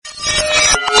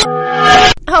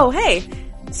Oh, hey!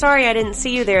 Sorry I didn't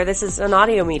see you there. This is an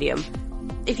audio medium.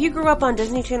 If you grew up on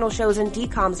Disney Channel shows and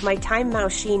DCOMs, my Time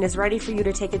Machine is ready for you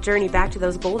to take a journey back to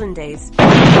those golden days.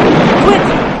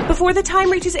 Quick! Before the time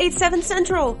reaches 8/7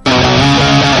 Central!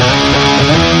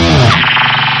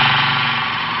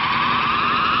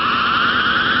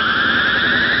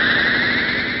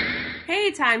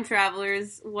 Hey, time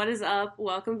travelers! What is up?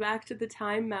 Welcome back to the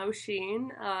Time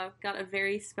Machine. Got a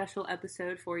very special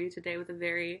episode for you today with a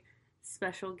very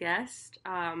special guest.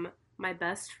 My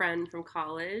best friend from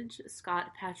college,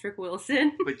 Scott Patrick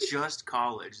Wilson. But just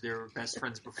college. There were best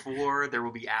friends before, there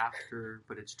will be after,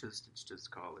 but it's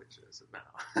just college as of now.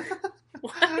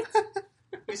 What?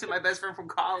 You said my best friend from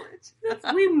college.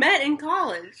 We met in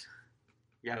college.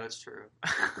 Yeah, that's true.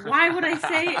 Why would I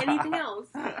say anything else?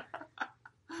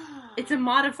 It's a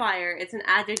modifier. It's an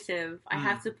adjective. I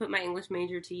have to put my English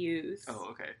major to use. Oh,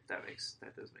 okay. That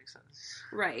does make sense.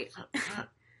 Right.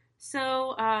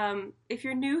 So, if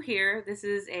you're new here, this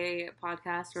is a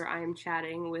podcast where I am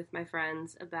chatting with my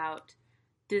friends about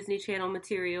Disney Channel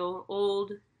material,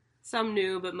 old, some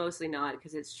new, but mostly not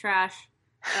because it's trash.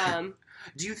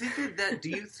 Do you think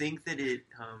that it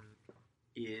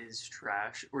is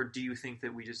trash, or do you think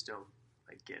that we just don't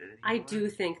get it anymore? I do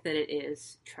think that it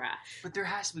is trash. But there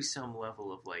has to be some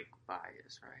level of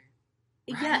bias, right?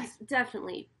 Yes,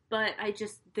 definitely. But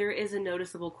there is a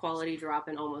noticeable quality drop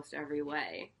in almost every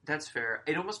way. That's fair.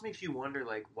 It almost makes you wonder,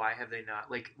 why have they not,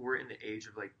 we're in the age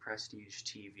of, prestige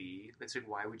TV. It's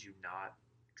why would you not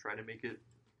try to make it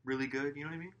really good? You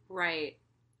know what I mean? Right.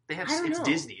 It's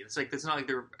Disney. It's it's not like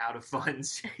they're out of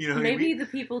funds. You know what I mean? Maybe the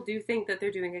people do think that they're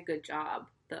doing a good job,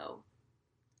 though.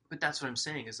 But that's what I'm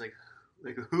saying, is,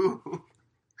 who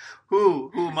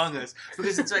among us?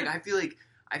 Because it's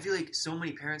I feel like so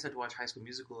many parents had to watch High School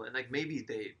Musical, and maybe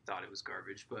they thought it was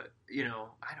garbage, but I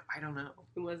don't know.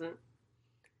 It wasn't.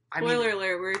 Spoiler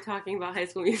alert: we're talking about High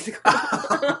School Musical.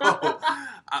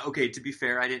 Okay, to be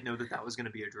fair, I didn't know that was going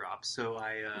to be a drop, so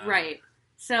I. Right.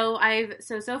 So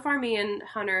so far, me and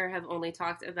Hunter have only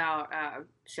talked about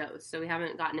shows, so we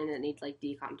haven't gotten into any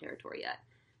DCOM territory yet.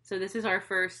 So this is our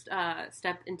first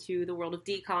step into the world of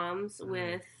DCOMs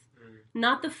with.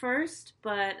 Not the first,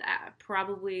 but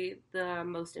probably the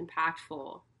most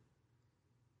impactful.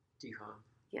 DCOM.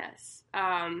 Yes.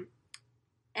 And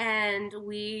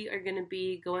we are going to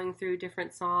be going through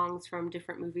different songs from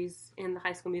different movies in the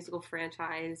High School Musical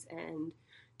franchise and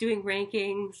doing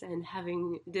rankings and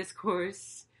having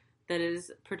discourse that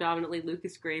is predominantly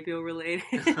Lucas Grabeel related.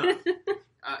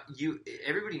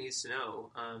 Everybody needs to know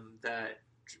that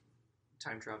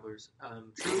time travelers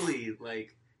truly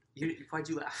why'd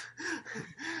you laugh?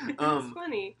 It's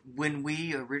funny. When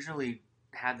we originally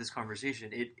had this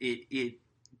conversation, it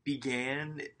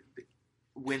began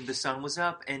when the sun was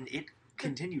up, and it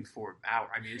continued for hours.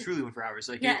 I mean, it truly went for hours.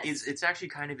 Yes. It's actually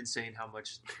kind of insane how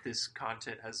much this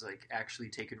content has actually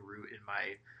taken root in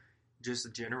my just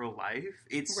general life.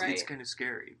 It's kind of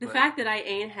scary. The fact that I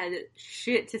ain't had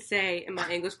shit to say in my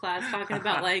English class talking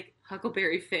about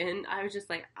Huckleberry Finn, I was just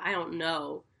I don't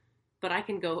know. But I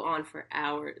can go on for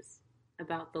hours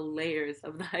about the layers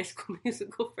of the High School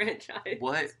Musical franchise.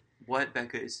 What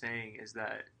Becca is saying is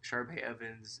that Sharpay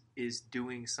Evans is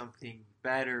doing something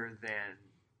better than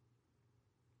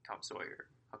Tom Sawyer,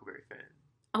 Huckleberry Finn.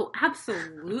 Oh,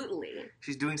 absolutely.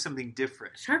 She's doing something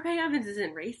different. Sharpay Evans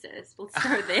isn't racist. Let's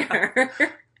start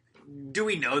there. Do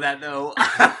we know that, though?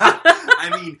 I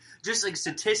mean, just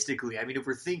statistically, if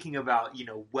we're thinking about,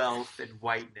 wealth and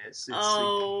whiteness,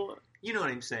 it's you know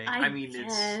what I'm saying?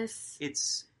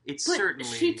 It's but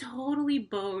certainly. She totally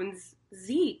bones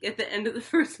Zeke at the end of the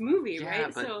first movie, right? Yeah,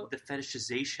 but the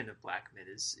fetishization of black men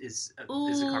is a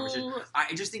conversation.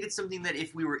 I just think it's something that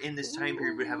if we were in this time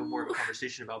period, we'd have more of a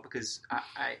conversation about, because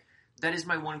I that is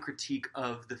my one critique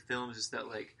of the films, is that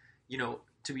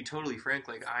to be totally frank,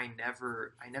 I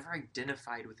never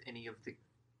identified with any of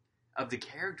the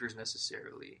characters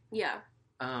necessarily. Yeah.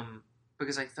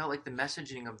 Because I felt the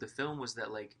messaging of the film was that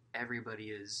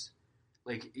everybody is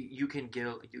you can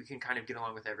kind of get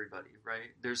along with everybody,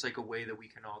 right? There's a way that we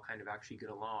can all kind of actually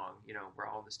get along. We're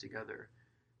all in this together.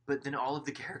 But then all of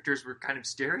the characters were kind of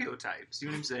stereotypes. You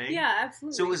know what I'm saying? Yeah,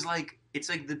 absolutely. So it was it's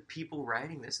the people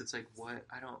writing this. It's what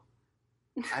I don't.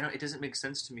 It doesn't make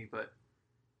sense to me. But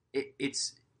it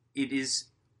is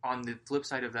on the flip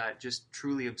side of that just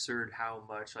truly absurd how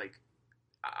much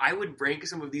I would rank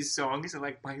some of these songs in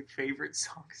my favorite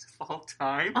songs of all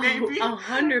time. Maybe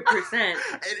 100%.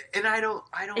 And I don't.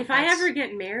 If I ever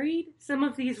get married, some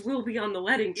of these will be on the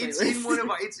wedding playlist. It's in one of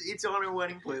it's on our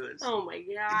wedding playlist. Oh my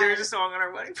god! There's a song on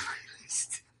our wedding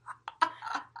playlist.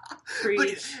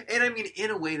 And I mean,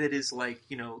 in a way that is like,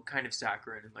 you know, kind of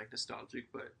saccharine and like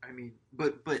nostalgic, but I mean,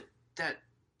 but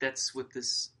that's what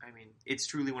this. I mean, it's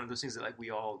truly one of those things that like we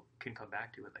all can come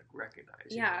back to and like recognize.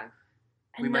 Yeah. You know?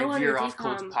 We might veer off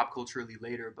pop culturally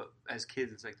later, but as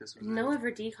kids, it's like this was. No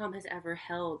other DCOM has ever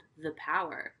held the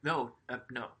power. No.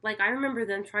 Like, I remember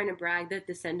them trying to brag that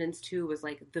Descendants 2 was,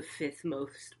 like, the 5th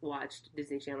most watched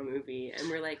Disney Channel movie. And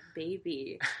we're like,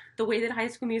 baby, the way that High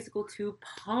School Musical 2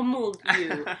 pummeled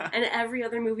you and every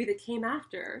other movie that came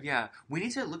after. Yeah. We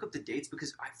need to look up the dates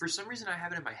because for some reason I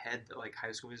have it in my head that, like,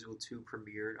 High School Musical 2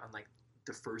 premiered on, like,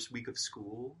 the first week of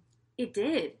school. It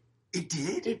did. It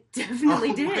did? It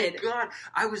definitely did. Oh my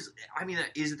god. I mean,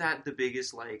 is that the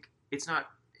biggest, like, it's not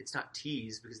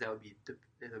tease because that would be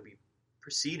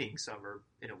preceding summer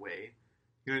in a way.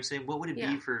 You know what I'm saying? What would it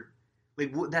be for,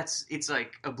 like, it's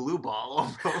like a blue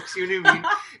ball almost. You know what I mean?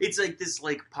 It's like this,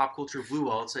 like, pop culture blue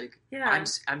ball. It's like,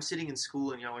 I'm sitting in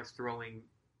school and y'all are throwing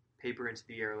paper into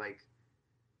the air like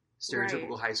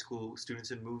stereotypical high school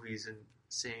students in movies and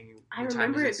saying, I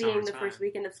remember it being the first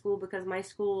weekend of school because my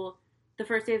school, the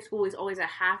first day of school was always a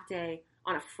half day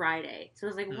on a Friday. So I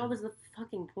was like, what was the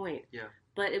fucking point? Yeah.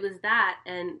 But it was that,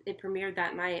 and it premiered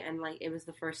that night, and, like, it was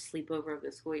the first sleepover of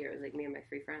the school year. It was, like, me and my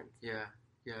 3 friends. Yeah,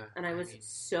 yeah. And I was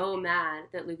so mad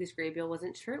that Lucas Grabeel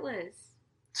wasn't shirtless.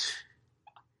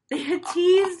 They had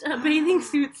teased a bathing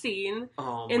suit scene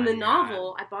in the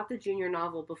novel. I bought the junior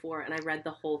novel before, and I read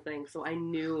the whole thing, so I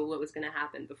knew what was going to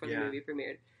happen before the movie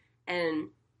premiered. And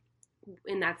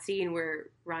in that scene where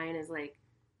Ryan is like,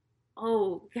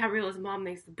 oh, Gabriella's mom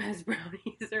makes the best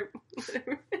brownies, or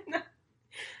whatever.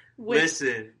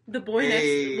 Listen, the boy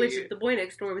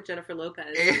next door with Jennifer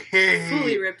Lopez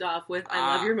fully ripped off with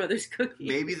 "I love your mother's cookies."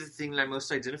 Maybe the thing that I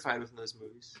most identified with in those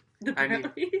movies. The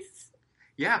brownies.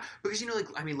 Yeah, because, you know, like,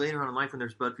 I mean, later on in life when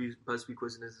there's BuzzFeed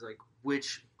quiz and it's like,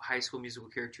 which High School Musical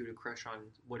character to crush on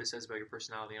what it says about your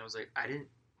personality, and I was like,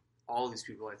 all these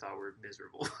people I thought were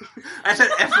miserable. I thought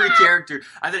every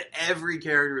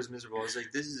character was miserable. I was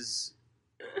like, this is,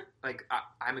 like,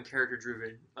 I'm a character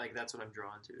driven, like, that's what I'm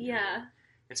drawn to. Yeah. You know?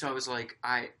 And so I was like,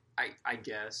 I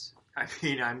guess. I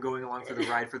mean, I'm going along for the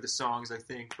ride for the songs, I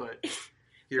think, but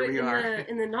here we are.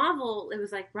 In the novel, it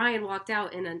was like Ryan walked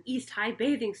out in an East High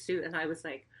bathing suit, and I was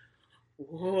like,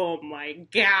 oh my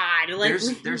god. Like,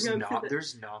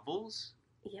 there's novels?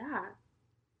 Yeah.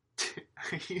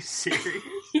 Are you serious?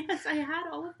 Yes, I had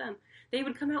all of them. They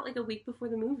would come out like a week before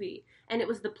the movie, and it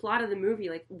was the plot of the movie,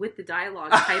 like, with the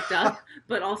dialogue typed up,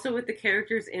 but also with the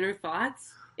characters' inner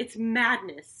thoughts. It's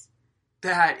madness.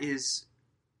 That is,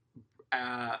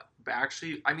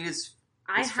 actually, I mean, it's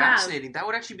fascinating. That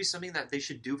would actually be something that they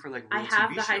should do for, like, real TV shows. I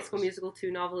have the High School Musical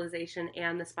 2 novelization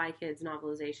and the Spy Kids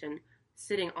novelization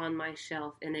sitting on my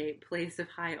shelf in a place of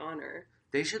high honor.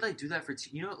 They should, like, do that for,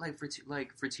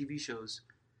 for TV shows.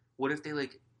 What if they,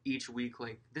 like, each week,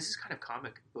 like, this is kind of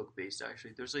comic book based,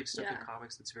 actually. There's, like, stuff in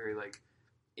comics that's very, like,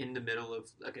 in the middle of,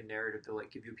 like, a narrative. They'll,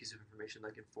 like, give you a piece of information,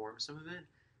 like, inform some of it.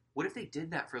 What if they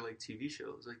did that for, like, TV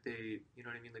shows? Like, they, you know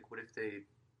what I mean? Like, what if they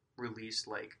released,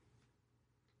 like,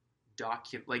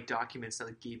 documents that,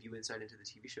 like, gave you insight into the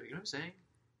TV show? You know what I'm saying?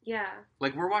 Yeah.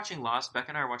 Like, we're watching Lost. Becca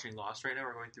and I are watching Lost right now.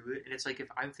 We're going through it. And it's like, if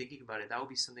I'm thinking about it, that would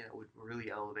be something that would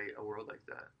really elevate a world like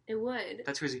that. It would.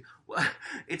 That's crazy.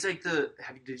 It's like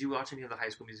did you watch any of the High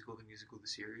School Musical, the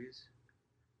series?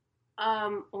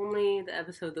 Only the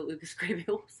episode that Lucas Grabeel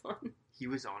was on. He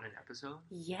was on an episode?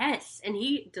 Yes, and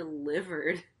he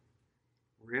delivered.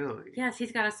 Really? Yes,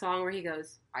 he's got a song where he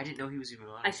goes, I didn't know he was even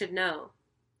on. I should know.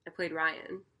 I played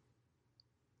Ryan.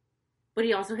 But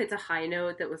he also hits a high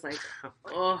note that was like,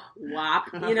 oh, whop,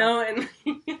 you know? And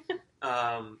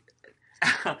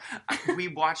we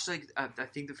watched, like, I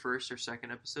think the first or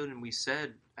second episode, and we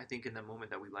said, I think in that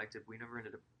moment that we liked it. We never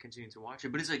ended up continuing to watch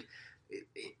it. But it's like,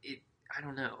 it I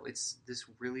don't know. It's this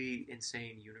really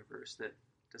insane universe that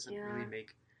doesn't really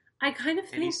make I kind of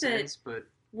think sense, that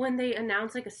when they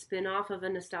announce, like, a spin-off of a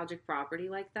nostalgic property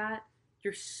like that,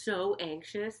 you're so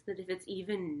anxious that if it's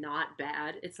even not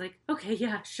bad, it's like, okay,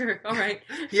 yeah, sure, all right.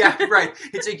 Yeah, right.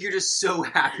 It's like you're just so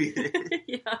happy that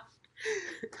yeah.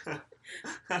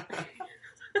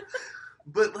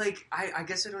 But, like, I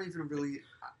guess I don't even really...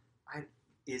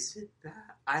 Is it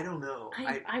that? I don't know.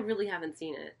 I really haven't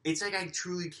seen it. It's like I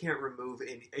truly can't remove...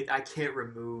 I can't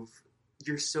remove...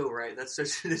 You're so right. That's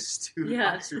such an astute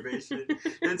observation.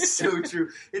 That's so true.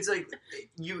 It's like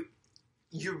you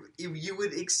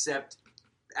would accept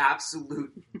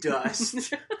absolute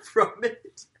dust from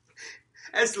it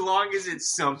as long as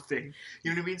it's something.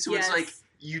 You know what I mean? So it's like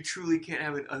you truly can't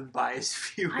have an unbiased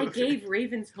view. I gave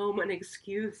Raven's Home an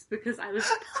excuse because I was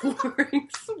pouring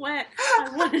sweat. I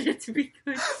wanted it to be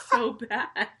good so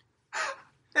bad.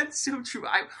 That's so true.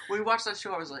 When we watched that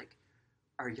show, I was like,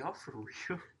 are y'all for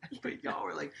real? But y'all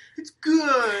were like, it's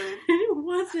good. It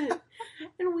wasn't.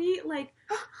 And we, like,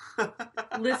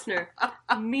 listener,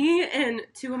 me and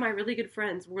two of my really good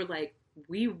friends were like,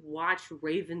 we watched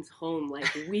Raven's Home, like,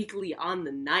 weekly on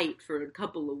the night for a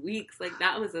couple of weeks. Like,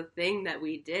 that was a thing that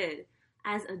we did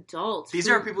as adults. These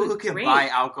are people who can buy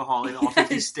alcohol in all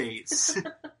 50 states.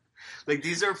 Like,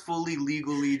 these are fully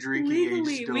legally drinking age adults.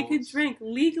 Legally, we could drink.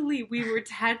 Legally, we were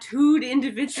tattooed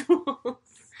individuals.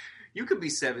 You could be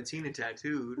 17 and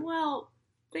tattooed. Well,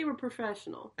 they were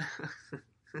professional.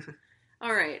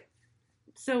 All right.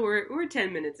 So we're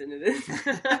 10 minutes into this.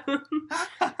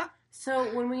 So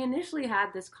when we initially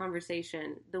had this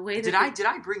conversation, the way that did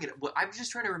I bring it up? Well, I was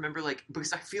just trying to remember, like,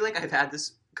 because I feel like I've had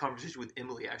this conversation with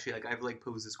Emily, actually. Like, I've, like,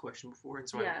 posed this question before, and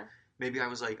so maybe I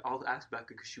was like, I'll ask Becca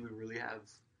because she would really have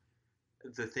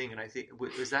the thing, and I think,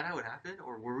 was that how it happened,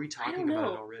 or were we talking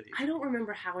about it already? I don't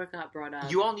remember how it got brought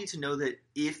up. You all need to know that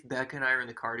if Becca and I are in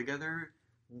the car together,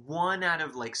 1 out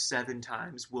of, like, 7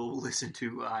 times we'll listen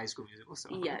to a High School Musical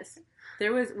song. Yes.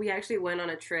 We actually went on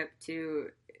a trip to,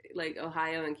 like,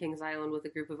 Ohio and Kings Island with a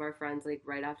group of our friends, like,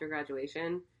 right after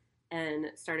graduation, and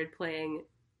started playing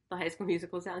the High School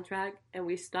Musical soundtrack, and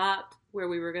we stopped where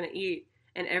we were going to eat,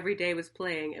 and Every Day was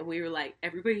playing, and we were like,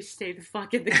 everybody stay the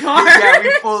fuck in the car.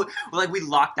 Yeah, we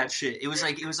locked that shit. It was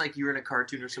like you were in a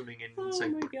cartoon or something, and it's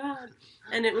like, oh my god.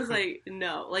 And it was like,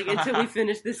 no, like, until we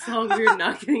finished this song, we were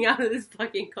not getting out of this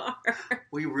fucking car.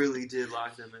 We really did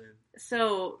lock them in.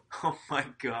 So, oh my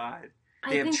god.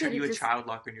 They have you a child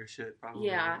lock on your shit, probably.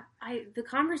 Yeah. The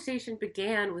conversation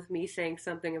began with me saying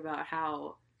something about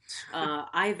how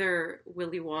either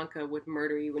Willy Wonka would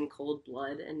murder you in cold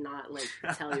blood and not, like,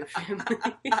 tell your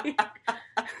family.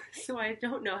 So I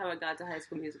don't know how it got to High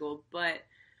School Musical, but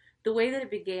the way that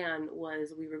it began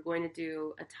was we were going to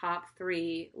do a top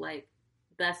 3, like,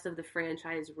 best of the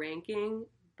franchise ranking,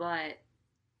 but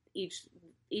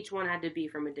each one had to be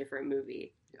from a different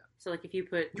movie. Yeah. So, like, if you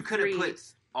couldn't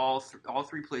put all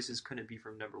 3 places couldn't be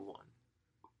from number 1.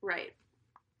 Right.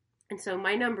 And so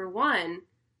my number 1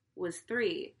 was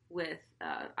 3 with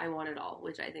I Want It All,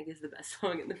 which I think is the best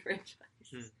song in the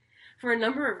franchise. For a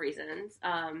number of reasons.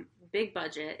 Big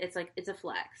budget. It's a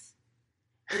flex.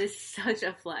 It is such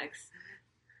a flex.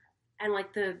 And, like,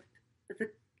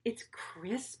 it's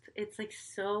crisp. It's, like,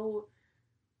 so...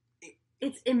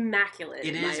 It's immaculate.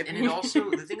 It is, and it also...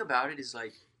 The thing about it is,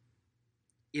 like,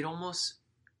 it almost...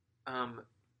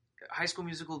 High School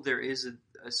Musical, there is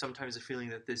sometimes a feeling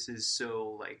that this is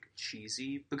so, like,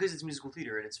 cheesy because it's musical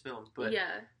theater and it's filmed, but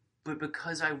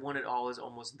because I Want It All is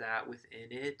almost that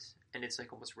within it, and it's,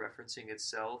 like, almost referencing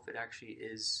itself, it actually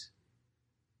is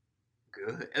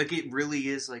good. Like, it really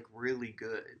is, like, really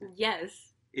good.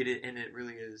 Yes. It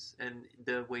really is, and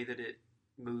the way that it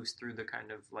moves through the kind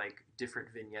of, like, different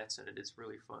vignettes in it is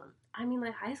really fun. I mean,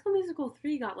 like, High School Musical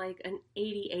 3 got, like, an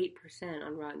 88%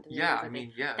 on Rotten Tomatoes. Yeah, I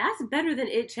mean, yeah. That's better than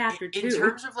It Chapter 2. In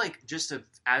terms of, like,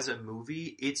 as a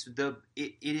movie, it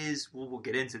is, well, we'll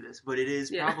get into this, but it is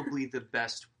probably the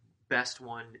best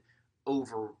one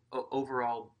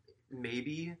overall,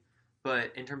 maybe.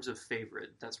 But in terms of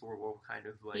favorite, that's where we'll kind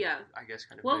of, like, I guess,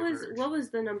 kind of diverge. What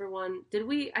was the number 1?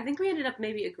 I think we ended up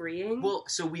maybe agreeing. Well,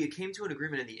 so we came to an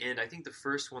agreement in the end. I think the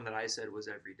first one that I said was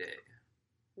Every Day.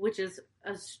 Which is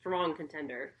a strong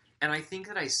contender. And I think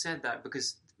that I said that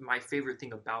because my favorite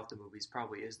thing about the movies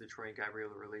probably is the Troy and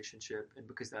Gabriella relationship. And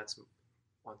because that's,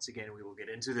 once again, we will get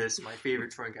into this, my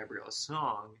favorite Troy and Gabriella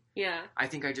song. Yeah. I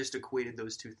think I just equated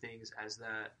those two things as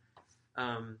that.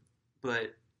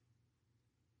 But...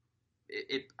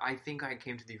 I think I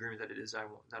came to the agreement that it is I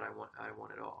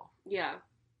want it all. Yeah.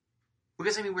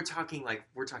 Because I mean we're talking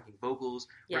vocals,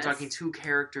 we're talking 2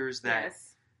 characters that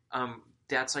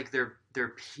that's like their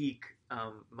peak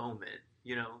moment,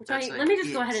 you know. That's let me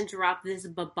just go ahead and drop this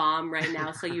bomb right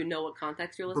now so you know what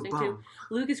context you're listening to.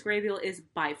 Lucas Grabeel is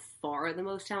by far the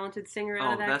most talented singer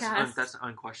out of that cast. That's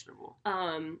unquestionable.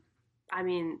 I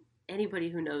mean, anybody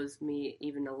who knows me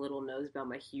even a little knows about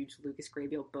my huge Lucas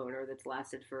Grabeel boner that's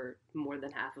lasted for more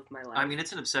than half of my life. I mean,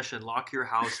 it's an obsession. Lock your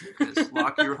house, Lucas.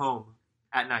 Lock your home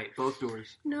at night, both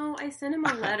doors. No, I sent him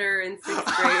a letter in 6th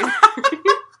grade.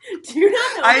 Do you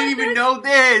not know I didn't even know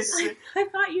this. I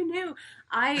thought you knew.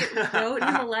 I wrote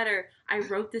him a letter. I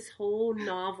wrote this whole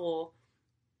novel.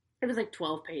 It was like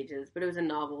 12 pages, but it was a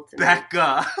novel to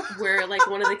Becca. me. Where, like,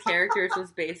 one of the characters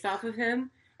was based off of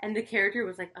him. And the character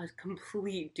was, like, a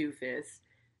complete doofus.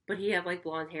 But he had, like,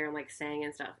 blonde hair and, like, sang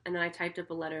and stuff. And then I typed up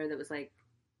a letter that was, like,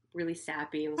 really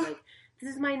sappy. And was like,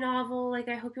 this is my novel. Like,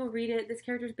 I hope you'll read it. This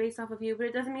character's based off of you. But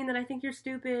it doesn't mean that I think you're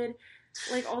stupid.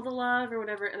 Like, all the love or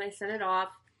whatever. And I sent it off.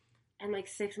 And like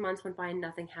 6 months went by and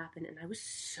nothing happened, and I was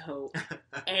so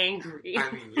angry.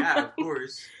 I mean, yeah, of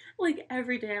course. Like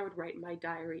every day I would write in my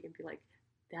diary and be like,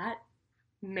 that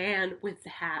man with the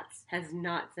hats has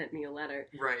not sent me a letter.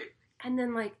 Right. And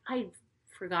then like I'd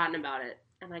forgotten about it,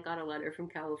 and I got a letter from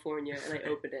California, and I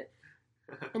opened it.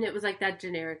 And it was like that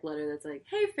generic letter that's like,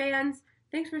 hey fans,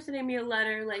 thanks for sending me a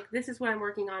letter. Like, this is what I'm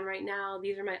working on right now.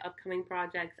 These are my upcoming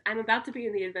projects. I'm about to be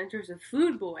in the adventures of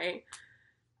Food Boy.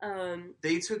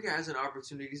 They took it as an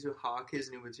opportunity to hawk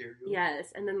his new material.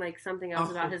 Yes, and then like something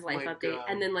else about his life update, God.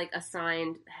 and then like a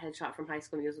signed headshot from High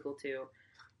School Musical 2.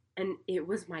 And it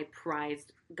was my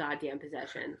prized goddamn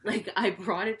possession. Like, I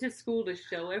brought it to school to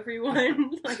show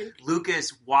everyone. Like,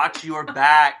 Lucas, watch your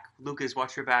back. Lucas,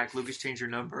 watch your back. Lucas, change your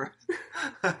number.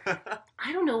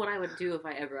 I don't know what I would do if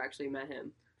I ever actually met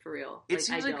him. For real. It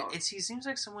seems like he seems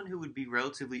like someone who would be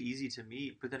relatively easy to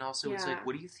meet, but then also it's like,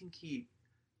 what do you think he...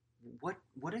 What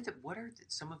are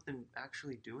some of them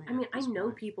actually doing? I mean, I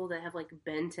know people that have like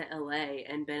been to LA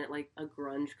and been at like a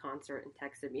grunge concert and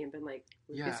texted me and been like,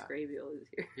 Lucas Grabeel is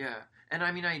here. Yeah, and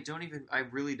I mean, I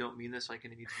really don't mean this like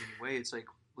in any way. It's like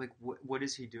what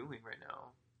is he doing right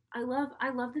now? I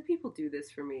love that people do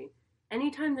this for me.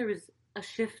 Anytime there was a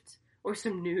shift or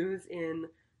some news in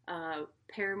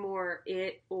Paramore,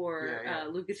 It, or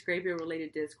Lucas Grabeel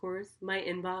related discourse, my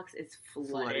inbox is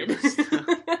flooded.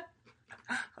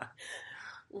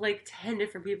 Like 10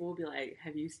 different people will be like,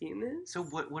 have you seen this? So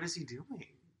what is he doing?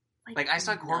 Like I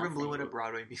saw Corbin Bleu in a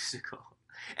Broadway musical,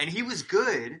 and he was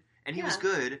good,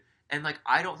 and like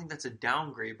I don't think that's a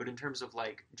downgrade, but in terms of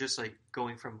like just like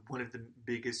going from one of the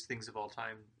biggest things of all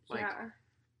time, like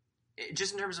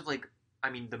just in terms of like, I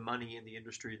mean, the money in the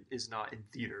industry is not in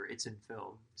theater, it's in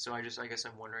film. So I guess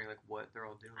I'm wondering like what they're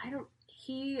all doing.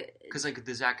 Because like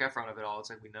the Zac Efron of it all, it's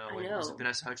like we know. I know.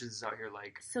 Vanessa Hudgens is out here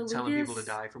like so telling people to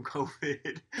die from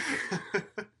COVID.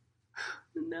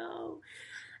 No.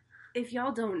 If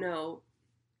y'all don't know,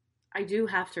 I do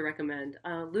have to recommend.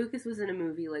 Lucas was in a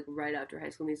movie like right after High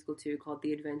School Musical 2 called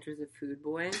The Adventures of Food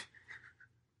Boy.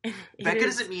 Becca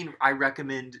doesn't mean I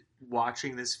recommend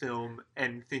watching this film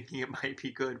and thinking it might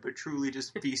be good, but truly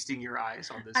just feasting your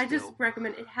eyes on this film. I just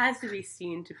recommend, it has to be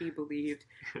seen to be believed.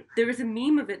 There was a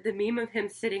meme of it. The meme of him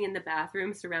sitting in the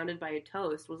bathroom surrounded by a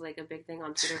toast was like a big thing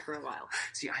on Twitter for a while.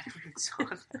 See, I never even saw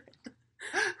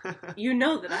that. You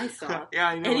know that I saw. Yeah,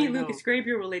 I know. Any Lucas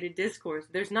Grabeel related discourse.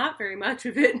 There's not very much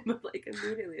of it, but like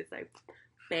immediately it's like,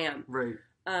 bam. Right.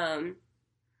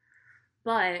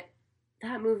 But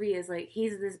that movie is like,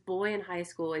 he's this boy in high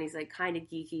school and he's like kind of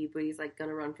geeky, but he's like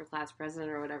gonna run for class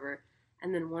president or whatever.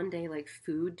 And then one day like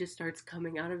food just starts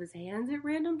coming out of his hands at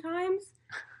random times.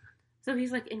 So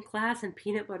he's like in class and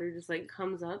peanut butter just like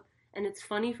comes up, and it's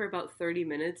funny for about 30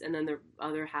 minutes, and then the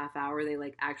other half hour they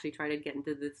like actually try to get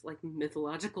into this like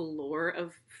mythological lore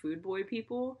of Food Boy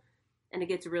people, and it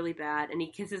gets really bad, and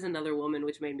he kisses another woman,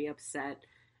 which made me upset.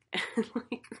 And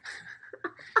like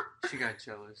she got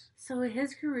jealous. So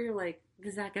his career, like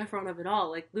the Zac Efron of it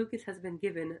all, like Lucas has been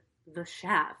given the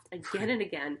shaft again and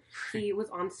again. He was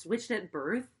on Switched at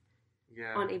Birth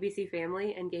on ABC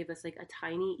Family and gave us like a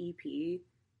tiny EP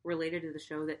related to the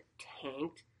show that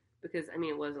tanked because, I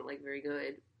mean, it wasn't like very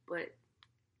good, but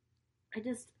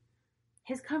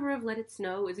his cover of Let It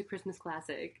Snow is a Christmas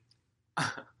classic.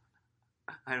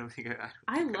 I don't think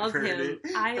I love him.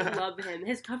 I love him.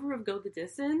 His cover of Go the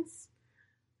Distance.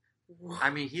 I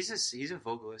mean, he's a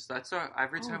vocalist. That's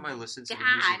every time I listen to the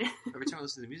music. Every time I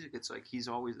listen to the music, it's like he's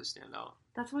always a standout.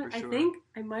 That's why I think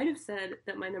I might have said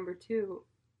that my number 2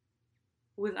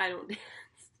 was I Don't Dance.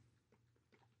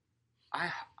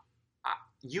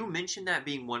 You mentioned that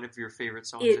being one of your favorite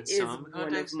songs. It is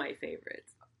one of my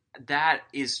favorites. That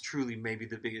is truly maybe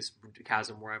the biggest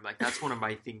chasm where I'm like, that's one of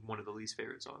the least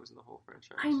favorite songs in the whole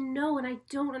franchise. I know, and I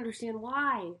don't understand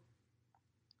why.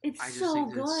 It's so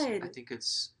good. I think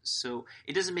it's so...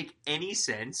 It doesn't make any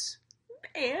sense.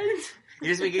 And? It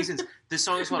doesn't make any sense. The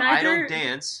song is called I Don't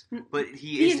Dance, but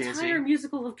he is dancing. The entire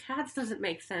musical of Cats doesn't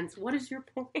make sense. What is your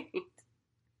point?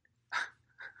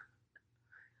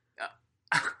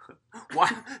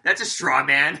 What? That's a straw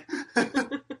man.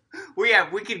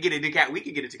 We could get into Cats. We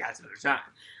could get into Cats another time.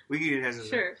 We could get into Cats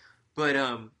another time.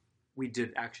 But we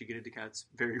did actually get into Cats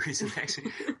very recently.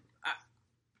 Actually,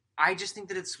 I just think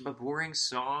that it's a boring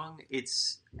song.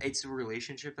 It's a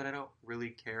relationship that I don't really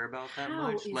care about that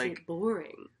much. How is it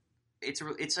boring? It's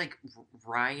like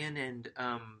Ryan and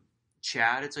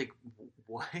Chad. It's like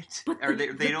what? But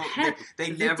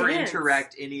they never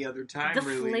interact any other time. The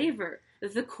really. flavor,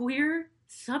 the queer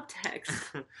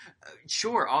subtext.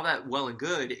 Sure, all that well and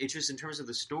good. It's just in terms of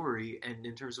the story and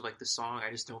in terms of like the song,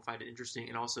 I just don't find it interesting.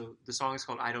 And also, the song is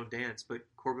called "I Don't Dance," but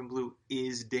Corbin Bleu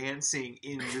is dancing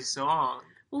in the song.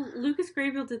 Well, Lucas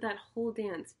Grabeel did that whole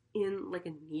dance in like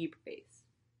a knee brace.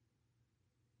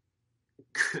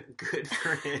 Good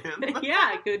for him.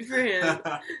 Yeah, good for him.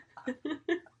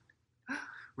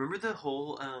 Remember the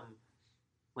whole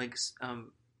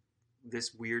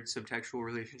this weird subtextual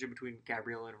relationship between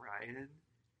Gabriella and Ryan?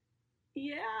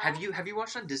 Yeah. Have you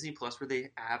watched on Disney Plus where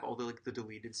they have all the like the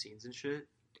deleted scenes and shit?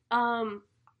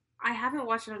 I haven't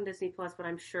watched it on Disney Plus, but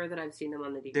I'm sure that I've seen them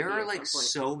on the DVD. There are like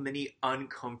so many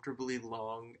uncomfortably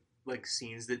long like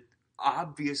scenes that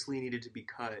obviously needed to be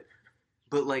cut,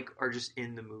 but like are just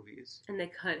in the movies. And they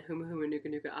cut Huma Huma Nuka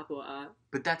Nuka Apua A.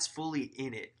 But that's fully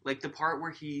in it. Like the part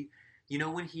where he, you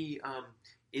know, when he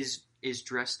is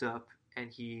dressed up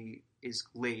and he is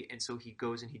late, and so he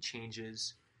goes and he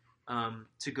changes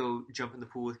to go jump in the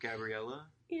pool with Gabriella.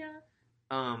 Yeah.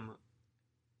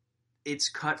 It's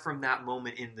cut from that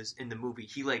moment in the movie.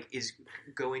 He like is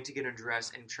going to get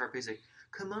undressed, and Sharpay's like,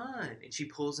 "Come on," and she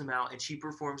pulls him out, and she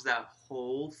performs that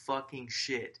whole fucking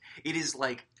shit. It is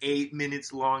like 8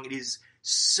 minutes long. It is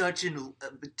such a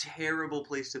terrible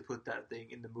place to put that thing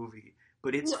in the movie,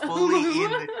 but it's fully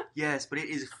in. Yes, but it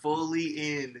is fully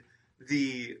in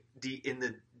the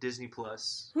Disney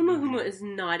Plus. Huma Huma is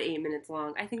not 8 minutes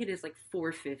long. I think it is like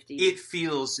 4:50. It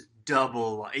feels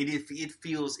double. It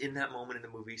feels in that moment in the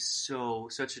movie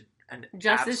such an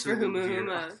justice for Huma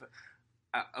Huma.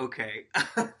 Okay.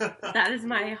 That is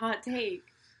my hot take.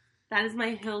 That is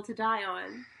my hill to die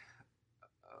on.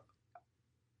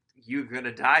 You're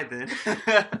gonna die then.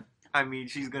 I mean,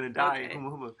 she's gonna die. Okay.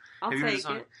 Huma Huma. I'll take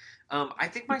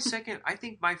it. I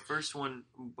think my first one,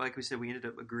 like we said, we ended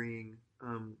up agreeing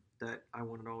that I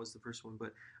Want It All was the first one,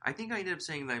 but I think I ended up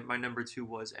saying that my number 2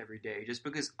 was Every Day, just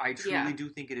because I truly do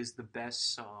think it is the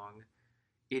best song.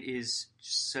 It is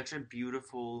just such a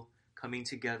beautiful coming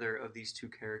together of these two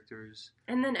characters,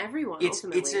 and then everyone.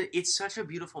 Ultimately, it's such a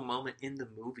beautiful moment in the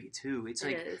movie too. It's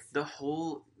like the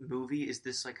whole movie is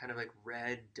this like kind of like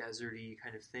red deserty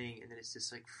kind of thing, and then it's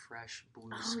this like fresh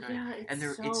blue sky. Yeah,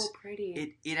 it's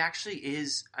pretty. It actually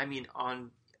is. I mean, on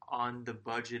the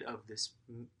budget of this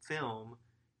film,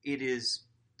 it is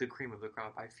the cream of the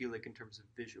crop. I feel like in terms of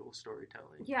visual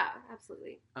storytelling. Yeah,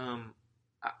 absolutely.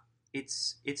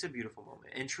 It's a beautiful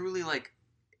moment, and truly like.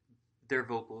 Their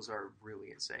vocals are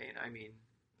really insane. I mean,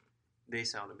 they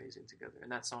sound amazing together, and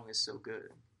that song is so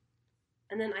good.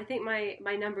 And then I think my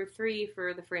number 3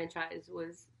 for the franchise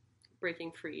was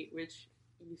Breaking Free, which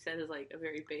you said is like a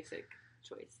very basic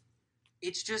choice.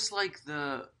 It's just like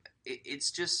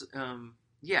it's the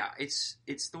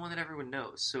one that everyone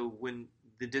knows. So when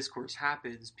the discourse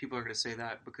happens, people are going to say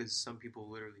that because some people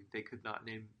literally, they could not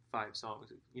name 5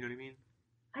 songs. You know what I mean?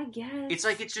 I guess. It's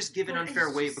like it's just given unfair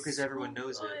weight because everyone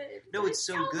knows it. No, it's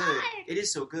so good. It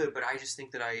is so good, but I just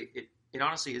think that it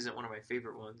honestly isn't one of my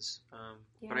favorite ones.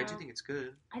 But I do think it's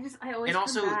good. I always and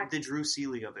also back. the Drew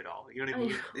Seeley of it all. You know what I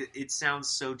mean? It sounds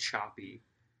so choppy.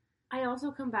 I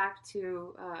also come back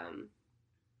to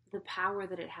the power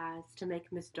that it has to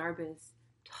make Miss Darbus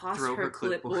toss her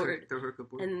clipboard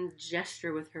and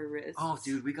gesture with her wrist. Oh,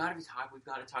 dude, we've got to talk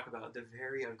about the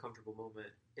very uncomfortable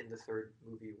moment in the third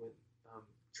movie when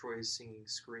Troy is singing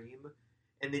 "Scream,"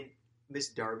 and then Miss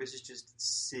Darbus is just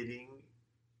sitting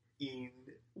in.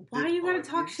 Why are you going to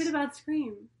talk shit about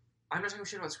Scream? I'm not talking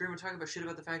shit about Scream. I'm talking about shit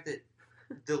about the fact that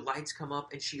the lights come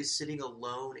up and she is sitting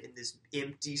alone in this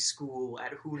empty school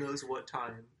at who knows what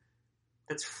time.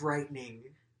 That's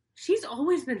frightening. She's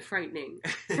always been frightening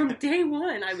from day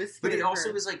one. I was, but it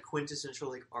also is like quintessential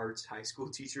like arts high school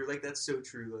teacher. Like that's so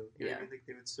true. Though. You know, I think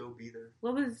they would so be there.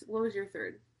 What was your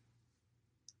third?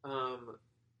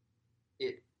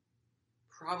 It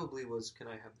probably was "Can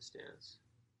I Have This Dance?"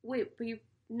 Wait, but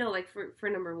like for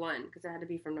number 1 because it had to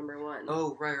be from number 1.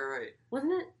 Oh, right.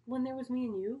 Wasn't it When There Was Me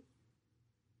and You?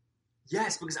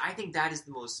 Yes, because I think that is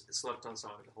the most slept on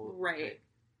song of the whole thing.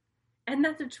 And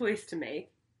that's a choice to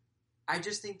make. I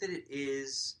just think that it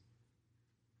is,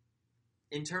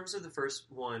 in terms of the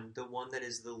first one, the one that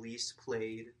is the least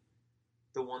played,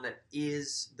 the one that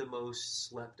is the most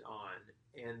slept on,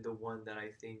 and the one that I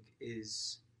think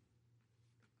is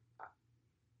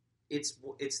it's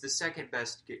the second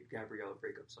best Gabriella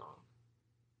breakup song.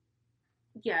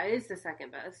 Yeah, it is the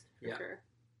second best for sure.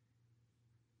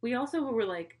 We also were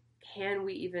like, can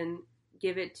we even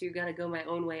give it to "Gotta Go My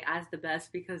Own Way" as the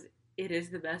best because it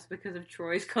is the best because of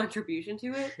Troy's contribution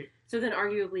to it? So then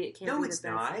arguably it can't be the best.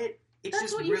 No, it's not. It's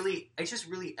just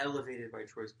really elevated by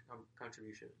Troy's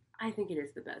contribution. I think it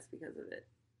is the best because of it.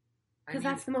 Because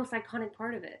that's the most iconic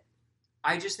part of it.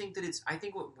 I just think that I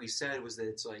think what we said was that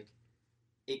it's like,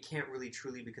 it can't really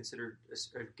truly be considered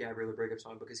a Gabriella breakup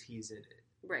song because he's in it.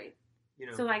 Right. You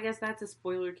know? So I guess that's a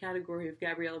spoiler category of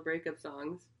Gabriella breakup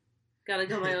songs. Gotta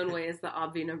Go My Own Way is the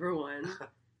obvi number one.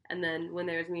 And then When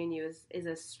There's Me and You is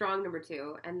a strong number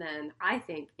two. And then I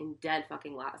think in dead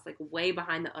fucking last, like way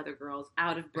behind the other girls,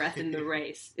 out of breath in the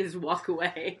race, is Walk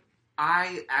Away.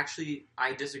 I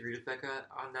disagreed with Becca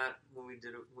on that when we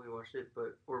watched it,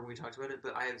 or when we talked about it.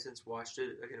 But I have since watched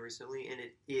it again recently, and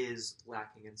it is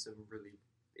lacking in some really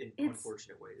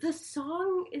unfortunate ways. The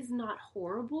song is not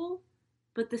horrible,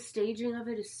 but the staging of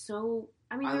it is so.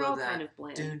 I mean, they're all that. Kind of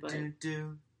bland, but.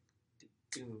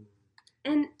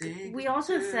 And we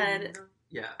also said,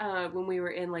 when we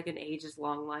were in like an ages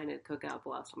long line at Cookout the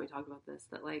last time we talked about this,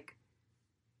 that like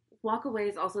Walk Away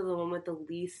is also the one with the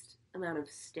least amount of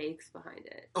stakes behind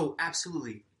it. Oh,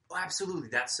 absolutely. Oh, absolutely.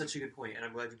 That's such a good point, and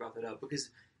I'm glad you brought that up,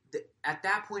 because at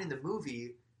that point in the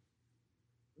movie,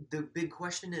 the big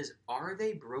question is, are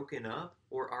they broken up,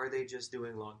 or are they just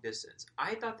doing long distance?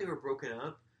 I thought they were broken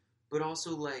up, but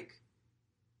also, like,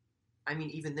 I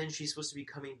mean, even then, she's supposed to be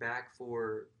coming back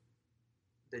for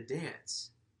the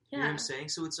dance. Yeah. You know what I'm saying?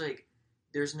 So it's like,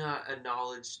 there's not a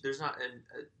knowledge, there's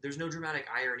no dramatic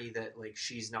irony that, like,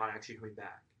 she's not actually coming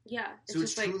back. Yeah. So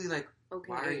it's truly like,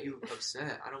 okay, why are you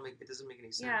upset? It doesn't make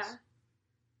any sense. Yeah.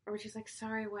 Or she's like,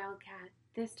 sorry, Wildcat,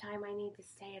 this time I need to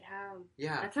stay at home.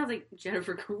 Yeah. That sounds like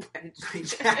Jennifer Coolidge.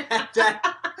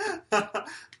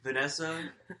 Vanessa,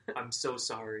 I'm so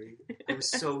sorry. I'm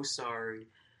so sorry.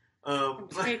 I'm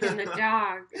taking the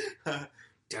dog.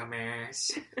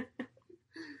 Dumbass.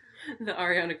 The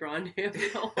Ariana Grande of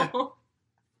it all.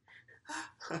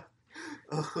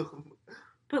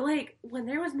 But, like, When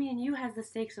There Was Me and You has the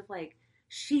stakes of, like,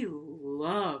 she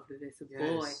loved this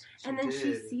boy. And then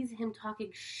she sees him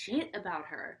talking shit about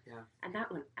her. Yeah. And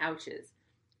that one ouches.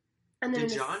 And then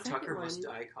Did John Tucker Must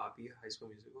Die copy High School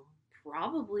Musical?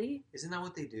 Probably. Isn't that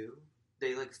what they do?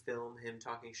 They, like, film him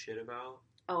talking shit about?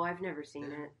 Oh, I've never seen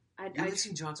it. You haven't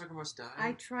seen John Tucker Must Die?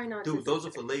 I try not to. Dude, those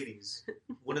are for ladies.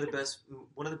 One of the best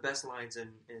lines in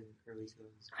early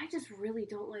 2000s. I just really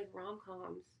don't like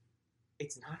rom-coms.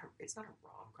 It's not a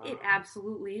rom-com. It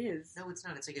absolutely is. No, it's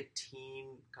not. It's like a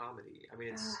teen comedy. I mean,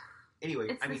 it's anyway.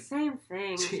 It's the same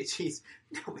thing. Jeez,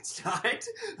 no, it's not.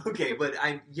 Okay, but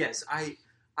I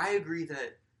agree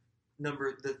that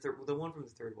the one from the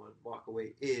third one, Walk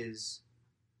Away, is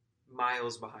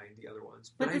miles behind the other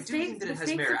ones. But I do think that it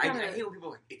has merit. I hate when people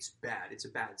are like, it's bad. It's a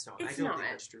bad song. I don't think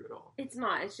that's true at all. It's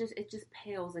not. It just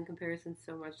pales in comparison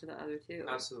so much to the other two.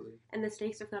 Absolutely. And the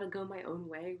stakes have Gotta Go My Own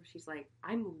Way, where she's like,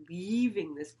 I'm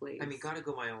leaving this place. I mean, Gotta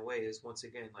Go My Own Way is, once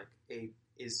again, like,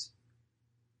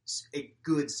 a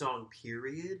good song,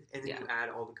 period. And then you add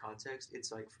all the context.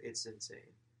 It's like, it's insane.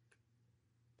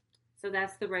 So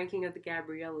that's the ranking of the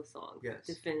Gabriella songs. Yes.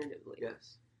 Definitively.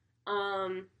 Yes.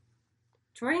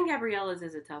 Troy and Gabriella's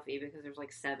is a toughie because there's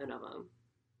like 7 of them.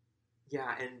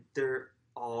 Yeah, and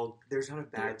there's not a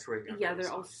bad Troy and Gabriella they're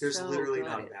all There's so literally good.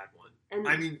 not a bad one. And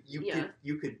I mean,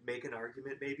 you could make an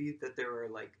argument maybe that there are,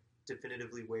 like,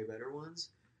 definitively way better ones,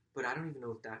 but I don't even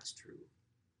know if that's true.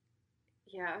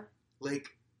 Yeah. Like,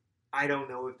 I don't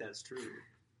know if that's true.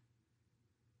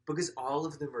 Because all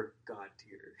of them are god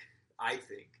tier, I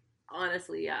think.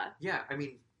 Honestly, yeah. Yeah, I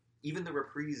mean, even the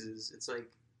reprises, it's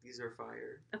like, these are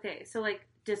fire. Okay, so, like,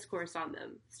 discourse on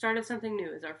them. Start of Something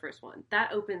New is our first one.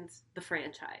 That opens the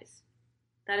franchise.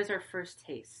 That is our first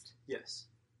taste. Yes.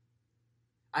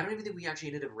 I don't even think we actually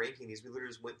ended up ranking these. We literally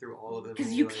just went through all of them.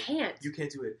 Because you can't. You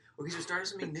can't do it. Okay, so Start of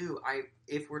Something New,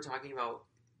 if we're talking about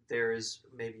there is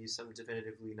maybe some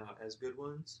definitively not as good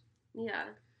ones. Yeah.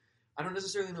 I don't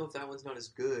necessarily know if that one's not as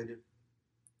good.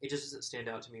 It just doesn't stand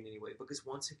out to me in any way. Because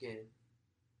once again,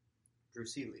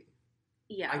 Bruce Lee.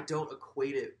 Yeah. I don't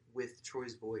equate it with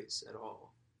Troy's voice at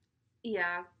all.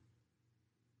 Yeah.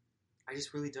 I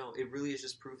just really don't. It really is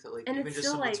just proof that, like, and even just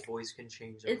someone's voice can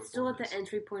change their It's still at the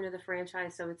entry point of the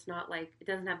franchise, so it's not like, it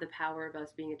doesn't have the power of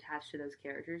us being attached to those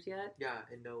characters yet. Yeah,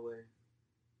 in no way.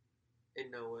 In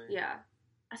no way. Yeah.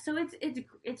 So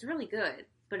it's really good,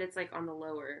 but it's, like, on the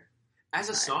lower As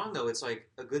a song, though, it's, like,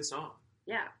 a good song.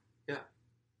 Yeah. Yeah.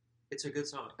 It's a good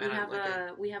song.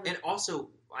 And also,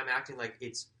 I'm acting like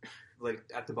it's, like,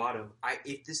 at the bottom.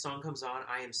 If this song comes on,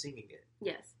 I am singing it.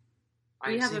 Yes.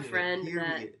 We have a friend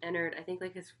that entered, I think,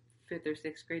 like, his 5th or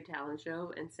 6th grade talent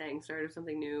show and sang Start of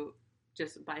Something New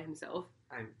just by himself.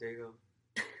 There you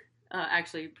go.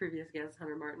 Actually, previous guest,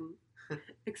 Hunter Martin,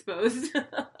 exposed.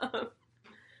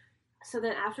 So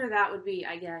then after that would be,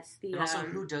 I guess, the... And also,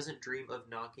 who doesn't dream of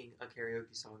knocking a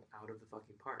karaoke song out of the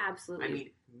fucking park? Absolutely. I mean,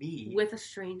 me... With a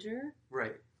stranger?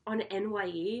 Right. on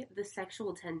NYE, the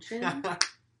sexual tension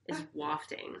is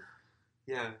wafting.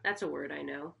 Yeah. That's a word I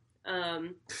know.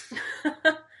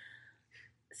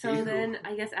 So Ew. then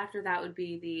I guess after that would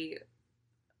be the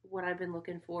what I've been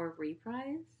looking for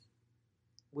reprise,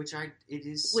 Which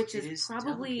is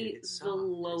probably the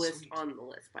lowest on the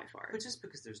list by far. But just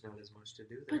because there's not as much to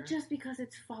do there. But just because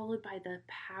it's followed by the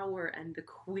power and the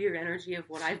queer energy of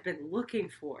what I've been looking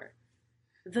for.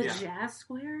 The Jazz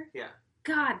Square? Yeah.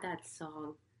 God, that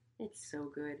song. It's so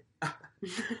good.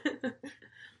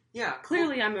 Yeah.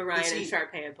 Clearly I'm a Ryan and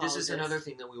Sharpay apologist. This is another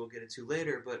thing that we will get into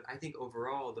later, but I think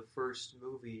overall the first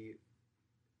movie...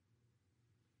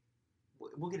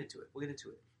 We'll get into it.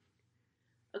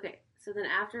 Okay, so then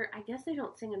after... I guess they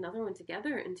don't sing another one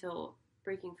together until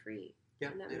Breaking Free.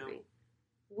 Yeah, in that they movie. don't.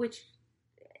 Which...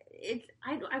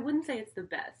 I wouldn't say it's the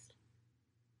best.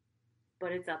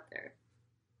 But it's up there.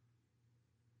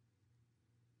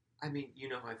 I mean, you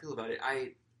know how I feel about it.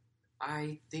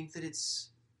 I think that it's...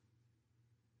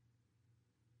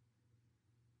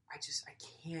 I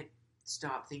can't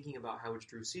stop thinking about how it's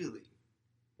Drew Seeley.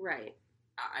 Right.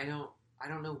 I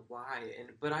don't know why,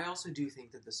 but I also do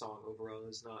think that the song overall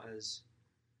is not as...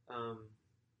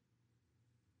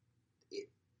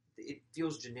 It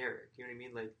feels generic, you know what I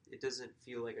mean? Like, it doesn't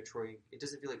feel like Troy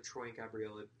and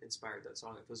Gabrielle inspired that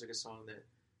song. It feels like a song that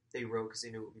they wrote because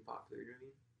they knew it would be popular, you know what I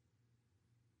mean?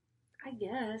 I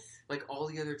guess. Like, all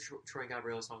the other Troy and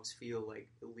Gabrielle songs feel like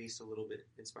at least a little bit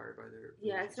inspired by their...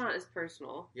 Yeah, it's not as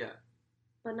personal. Yeah.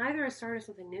 But neither has started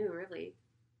something new, really.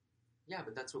 Yeah,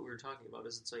 but that's what we were talking about,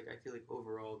 is it's like, I feel like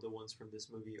overall the ones from this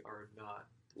movie are not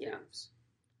the faves.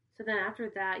 So then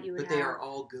after that you would But they are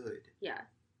all good. Yeah.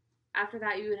 After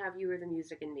that you would have You Were the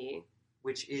Music and Me.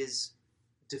 Which is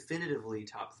definitively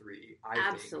top 3, I think.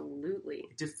 Absolutely.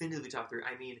 Definitively top 3.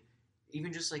 I mean,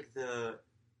 even just like the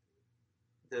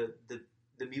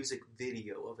music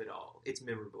video of it all. It's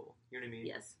memorable. You know what I mean?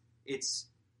 Yes. It's...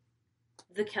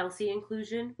 The Kelsey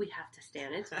inclusion, we have to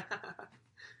stand it.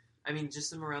 I mean, just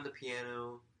them around the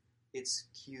piano, it's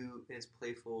cute and it's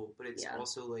playful, but it's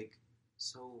also, like,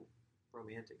 so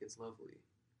romantic. It's lovely.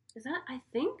 Is that... I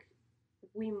think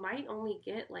we might only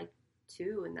get, like,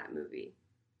 2 in that movie.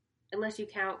 Unless you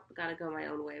count Gotta Go My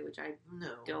Own Way, which I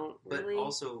don't really... But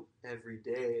also, Every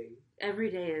Day... Every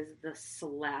Day is the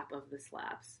slap of the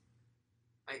slaps.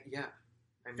 I mean,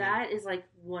 that is, like,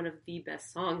 one of the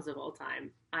best songs of all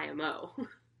time. IMO.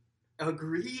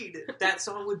 Agreed. That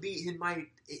song would be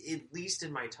at least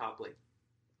in my top, like,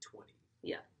 20.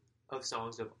 Yeah. Of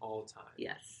songs of all time.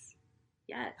 Yes.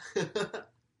 Yes.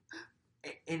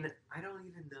 And I don't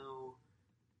even know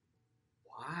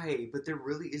why, but there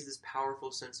really is this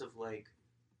powerful sense of, like,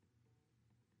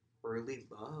 early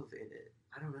love in it.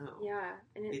 I don't know. Yeah,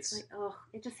 and it's like, oh,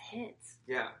 it just hits.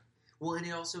 Yeah. Well, and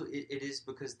it also, it is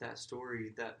because that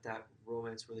story, that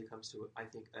romance really comes to, I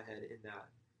think, a head in that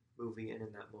movie and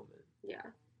in that moment. Yeah.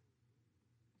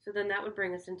 So then that would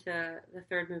bring us into the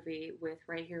third movie with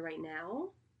Right Here, Right Now.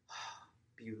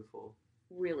 Beautiful.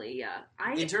 Really, yeah.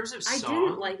 In terms of song... I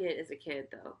didn't like it as a kid,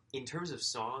 though. In terms of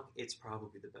song, it's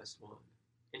probably the best one.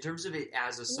 In terms of it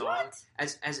as a song... What?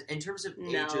 As in terms of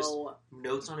just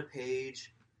notes on a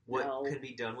page, what could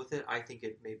be done with it, I think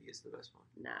it maybe is the best one.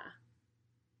 Nah.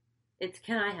 It's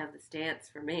Can I Have the Stance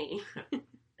for me.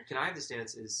 Can I Have the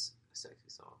Stance is a sexy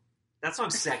song. That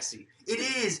song's sexy. It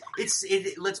is.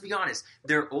 Let's be honest.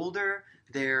 They're older.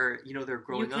 They're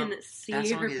growing up. You can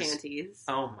see her panties.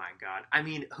 Oh my god. I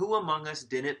mean, who among us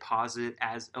didn't pause it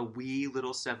as a wee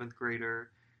little 7th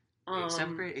grader?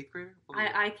 7th grade, 8th grader?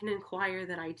 I can inquire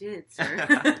that I did,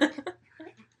 sir.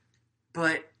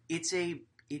 But it's a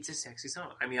sexy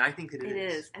song. I mean, I think that it is. It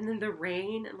is. And then the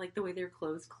rain and like the way their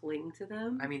clothes cling to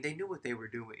them. I mean, they knew what they were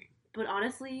doing. But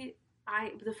honestly,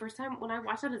 the first time when I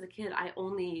watched that as a kid, I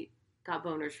only got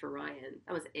boners for Ryan.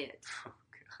 That was it. Oh,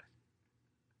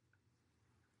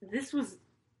 God. This was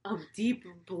a deep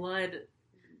blood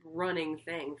running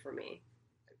thing for me.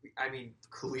 I mean,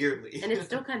 clearly. And it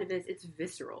still kind of is. It's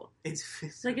visceral.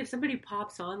 It's like if somebody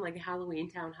pops on like Halloween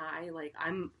Town High, like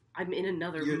I'm in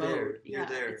another You're mode. There. You're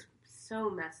there. It's so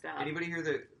messed up. Anybody hear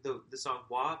the song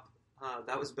WAP?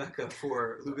 That was Becca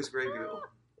for Lucas Grabeel.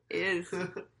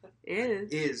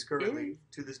 Is currently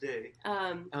to this day.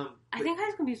 I think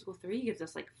High School Musical 3 gives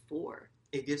us like 4.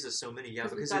 It gives us so many,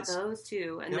 because we've got those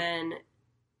two, and then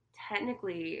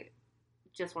technically,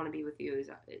 Just Want to Be With You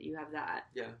you have that,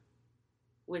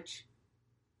 which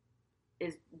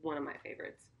is one of my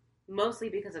favorites, mostly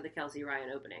because of the Kelsey Ryan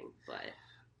opening. But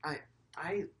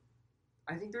I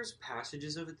think there's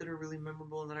passages of it that are really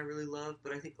memorable and that I really love,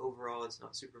 but I think overall it's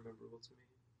not super memorable to me.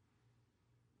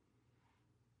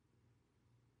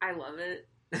 I love it.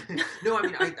 No, I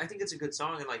mean, I think it's a good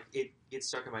song, and like it gets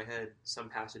stuck in my head some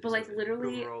passages. But like of it,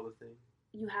 literally, overall the thing.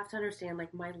 you have to understand,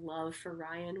 like, my love for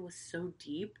Ryan was so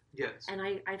deep. Yes. And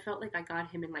I felt like I got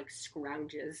him in, like,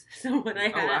 scrounges. So when I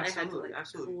had to, like,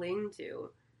 cling to.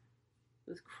 It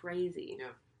was crazy.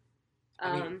 Yeah.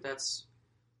 I mean, that's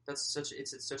such,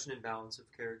 it's such an imbalance of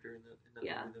character in that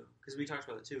movie, though. Because we talked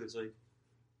about it, too. It's like,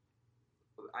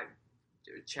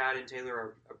 Chad and Taylor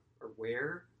are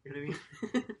where? You know what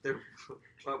I mean? They're,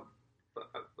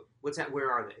 what's that?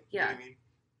 Where are they? Yeah. You know what I mean?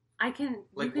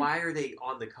 Why are they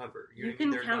on the cover? You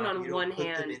can count on one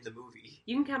hand. Them in the movie.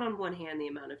 You can count on one hand the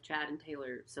amount of Chad and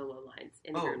Taylor solo lines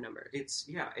in their numbers.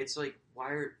 It's like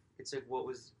what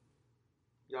was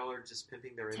y'all are just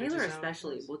pimping their images Taylor out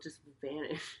especially will just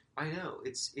vanish. I know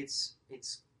it's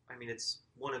I mean it's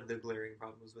one of the glaring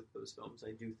problems with those films,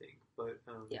 I do think, but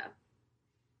yeah.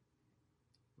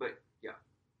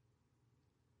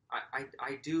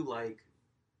 I do like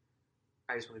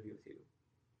I Just Want to Be With You.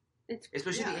 It's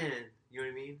especially the end. You know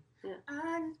what I mean? Yeah.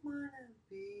 I just wanna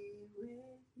be with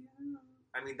you.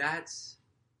 I mean, that's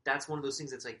one of those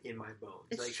things that's like in my bones.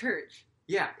 It's like, church.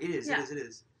 Yeah, it is. Yeah. It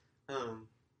is.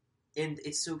 And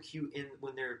it's so cute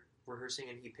when they're rehearsing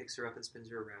and he picks her up and spins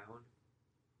her around.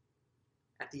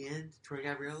 At the end, Troy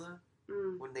Gabriella,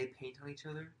 when they paint on each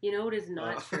other. You know what is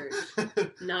not church?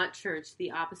 Not church.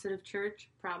 The opposite of church,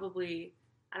 probably.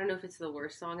 I don't know if it's the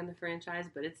worst song in the franchise,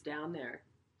 but it's down there.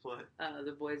 What?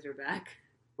 The Boys Are Back.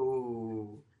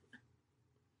 Ooh.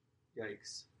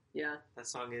 Yikes. Yeah. That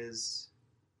song is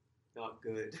not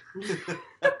good.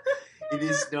 It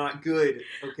is not good,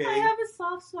 okay? I have a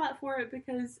soft spot for it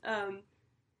because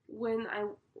when I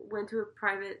went to a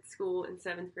private school in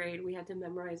 7th grade, we had to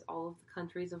memorize all of the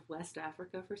countries of West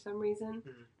Africa for some reason.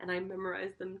 Mm-hmm. And I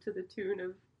memorized them to the tune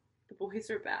of The Boys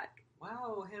Are Back.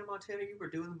 Wow, Hannah Montana, you were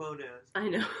doing the bow dance. I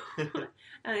know. And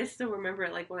I still remember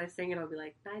it. Like, when I sing it, I'll be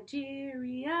like,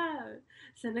 Nigeria,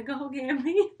 Senegal,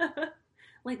 Gambia.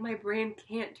 Like, my brain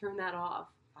can't turn that off.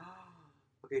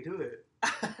 Okay, do it.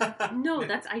 No,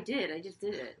 I did. I just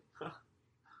did it.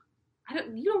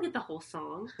 You don't get the whole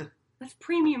song. That's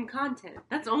premium content.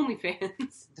 That's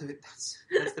OnlyFans.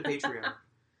 That's the Patreon.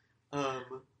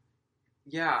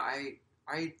 Yeah,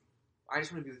 I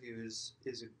Just Want to Be With You is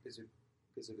a good song.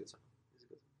 Is a good song.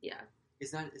 Yeah.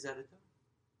 Is that it though?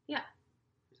 Yeah.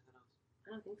 Is something else? I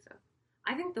don't think so.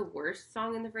 I think the worst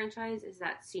song in the franchise is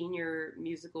that senior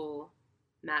musical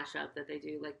mashup that they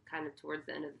do, like, kind of towards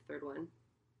the end of the third one.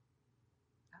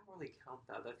 I don't really count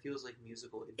that. That feels like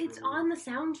musical interlude. It's on the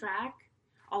soundtrack.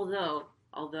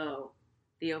 Although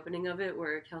the opening of it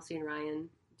where Kelsey and Ryan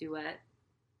duet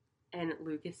and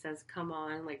Lucas says "come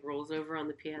on," like rolls over on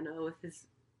the piano with his,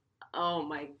 oh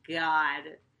my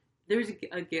god, there's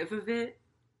a gif of it.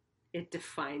 It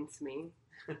defines me.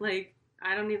 Like,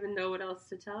 I don't even know what else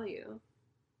to tell you.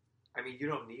 I mean, you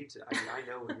don't need to. I mean, I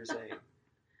know what you're saying.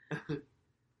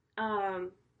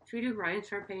 Should we do Ryan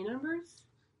Sharpay numbers?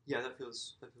 Yeah, that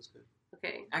feels good.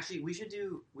 Okay. Actually, we should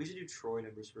do Troy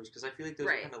numbers first, because I feel like those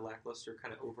are kind of lackluster,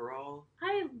 kind of overall.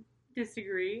 I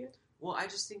disagree. Well, I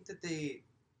just think that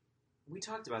we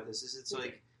talked about this. It's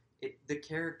like the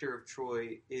character of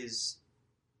Troy is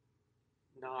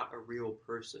not a real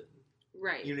person,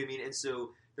 right? You know what I mean? And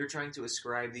so they're trying to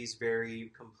ascribe these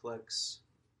very complex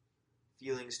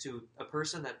feelings to a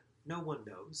person that no one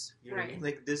knows. You know what I mean?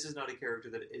 Like, this is not a character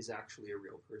that is actually a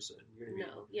real person. You know what I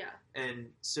mean? No, yeah.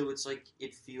 And so it's like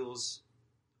it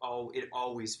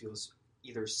always feels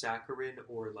either saccharine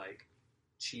or like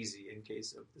cheesy in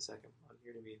case of the second one.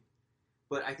 You know what I mean?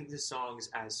 But I think the songs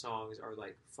as songs are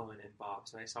like fun and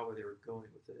bops, and I saw where they were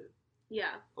going with it.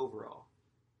 Yeah. Overall.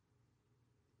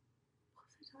 What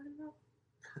was I talking about?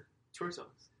 Troy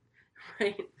songs.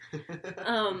 Right.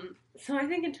 So I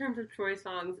think in terms of Troy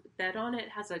songs, Bet On It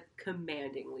has a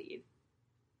commanding lead.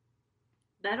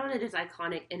 Bet On It is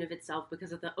iconic in of itself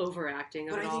because of the overacting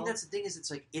of it all. But I think that's the thing, is it's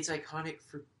like, it's iconic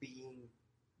for being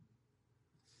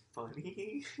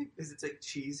funny. Because it's like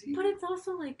cheesy. But it's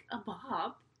also like a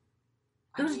bop.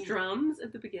 Those drums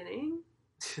at the beginning.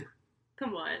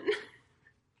 Come on.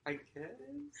 I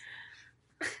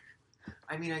guess.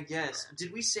 I mean, I guess.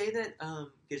 Did we say that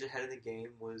Get Ahead of the Game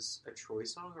was a Troy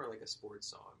song or like a sports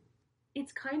song?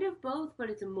 It's kind of both, but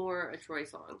it's more a Troy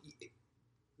song.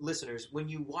 Listeners, when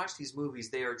you watch these movies,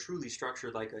 they are truly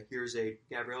structured like here's a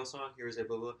Gabrielle song, here's a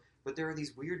blah blah. But there are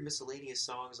these weird miscellaneous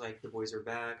songs like The Boys Are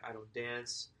Back, I Don't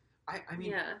Dance. I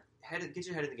mean, Get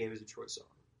Your Head in the Game is a Troy song.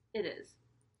 It is.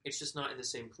 It's just not in the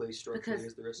same place structurally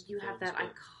as the rest of the films. You have that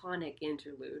iconic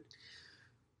interlude.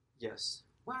 Yes.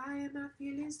 Why am I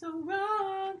feeling so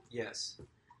wrong? Yes.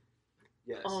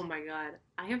 Yes. Oh my god.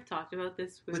 I have talked about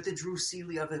this with... But the Drew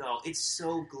Seeley of it all, it's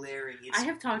so glaring. It's I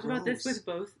have talked gross. about this with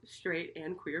both straight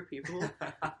and queer people.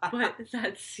 But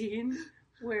that scene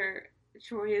where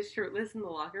Troy is shirtless in the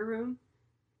locker room.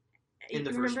 In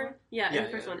the first one? Yeah, in the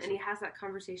first one. And he has that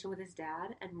conversation with his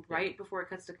dad, and right before it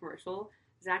cuts to commercial,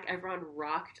 Zac Efron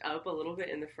rocked up a little bit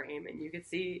in the frame, and you could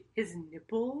see his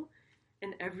nipple,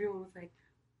 and everyone was like,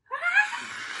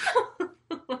 ah!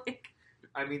 Like,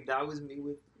 I mean, that was me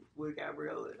with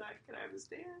Gabriella, and can I have this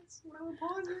dance when I was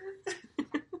pausing?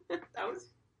 That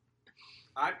was...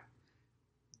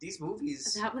 These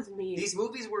movies... That was me. These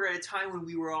movies were at a time when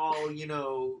we were all,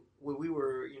 when we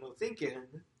were, thinking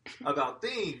about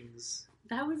things.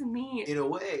 That was me. In a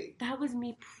way. That was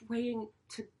me praying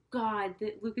to God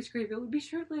that Lucas Grabeel would be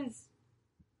shirtless.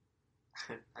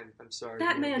 I'm sorry.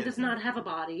 That man does not have a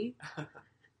body.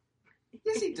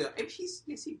 Yes, he does.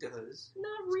 Yes, he does.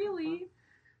 Not really.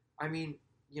 I mean,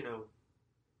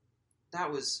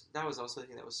 that was also the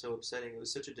thing that was so upsetting. It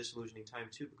was such a disillusioning time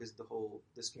too, because the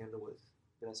scandal with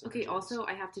Vanessa. Okay, Hudgens. also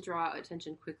I have to draw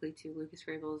attention quickly to Lucas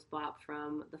Grable's bop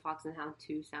from the Fox and the Hound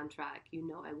 2 soundtrack. You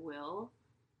Know I Will.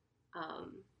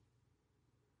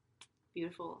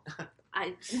 Beautiful.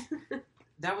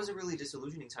 That was a really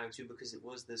disillusioning time too, because it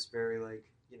was this very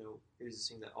it was this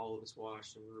thing that all of us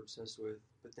watched and we were obsessed with.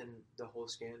 But then the whole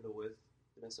scandal with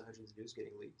Vanessa Hudgens' news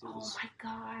getting leaked. Oh my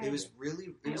god! It was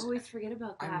really. I always forget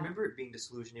about that. I remember it being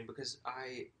disillusioning because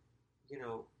I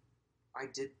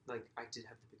did have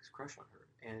the biggest crush on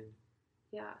her, and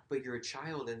yeah. But you're a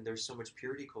child, and there's so much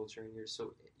purity culture, and you're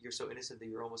so innocent that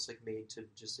you're almost made to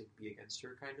just be against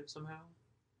her, kind of somehow.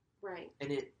 Right.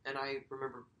 And I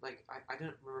remember I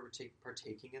didn't remember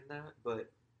partaking in that, but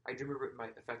I do remember it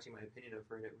affecting my opinion of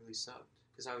her, and it really sucked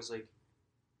because I was like.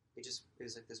 It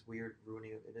was this weird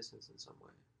ruining of innocence in some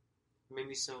way. It made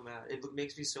me so mad. It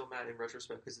makes me so mad in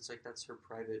retrospect because it's that's her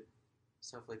private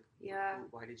stuff. Yeah.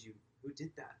 Who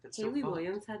did that? That's Haley so fucked.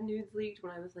 Williams had nudes leaked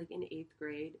when I was in 8th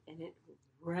grade, and it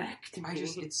wrecked me.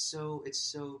 It's so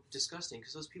disgusting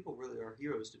because those people really are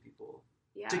heroes to people.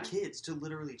 Yeah. To kids, to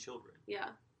literally children.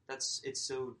 Yeah. It's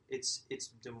beyond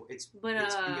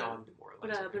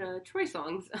demoralizing. But Troy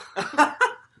songs.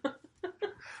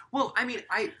 Well, I mean,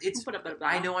 I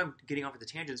know I'm getting off at the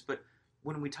tangents, but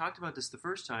when we talked about this the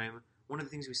first time, one of the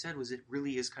things we said was it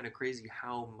really is kind of crazy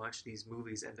how much these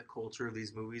movies and the culture of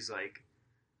these movies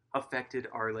affected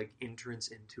our entrance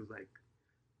into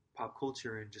pop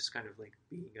culture and just kind of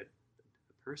being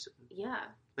a person. Yeah.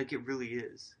 It really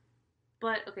is.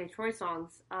 But okay, Troy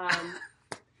songs.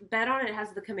 Bet on It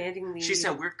has the commanding lead. She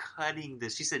said we're cutting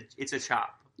this. She said it's a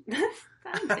chop. I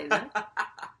didn't say that.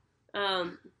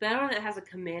 Bet on It has a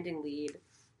commanding lead,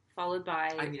 followed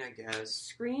by... I mean, I guess.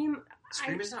 Scream...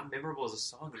 Scream is not memorable as a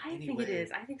song in any way. I think it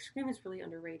is. I think Scream is really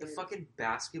underrated. The fucking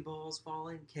basketball's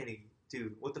falling? Kenny,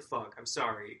 dude, what the fuck? I'm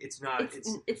sorry. It's not...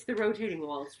 It's the rotating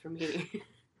walls for me.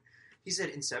 He said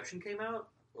Inception came out?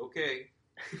 Okay.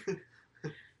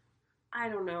 I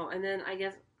don't know. And then, I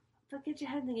guess, but Get Your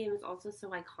Head in the Game is also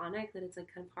so iconic that it's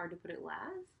kind of hard to put it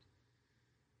last.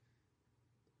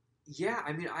 Yeah,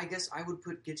 I mean, I guess I would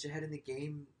put Get Your Head in the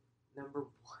Game number 1.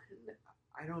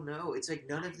 I don't know. It's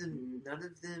none of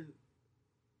them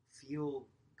feel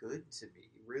good to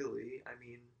me, really. I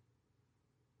mean,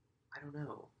 I don't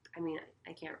know. I mean,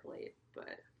 I can't relate,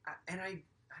 but... I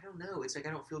don't know. It's I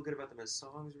don't feel good about them as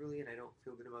songs, really, and I don't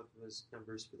feel good about them as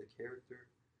numbers for the character.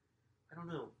 I don't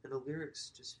know. And the lyrics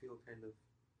just feel kind of...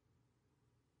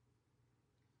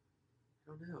 I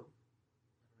don't know.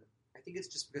 I think it's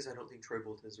just because I don't think Troy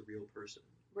Bolton is a real person.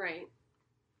 Right.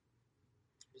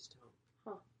 I just don't.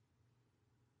 Huh.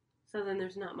 So then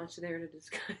there's not much there to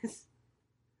discuss.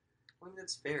 I mean,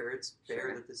 that's fair. It's fair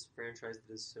Sure. that this franchise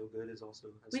that is so good is also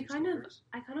has I some stinkers.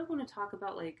 kind of want to talk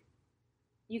about,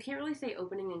 you can't really say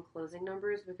opening and closing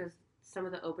numbers because some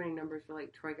of the opening numbers were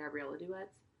Troy Gabriella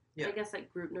duets. Yeah. I guess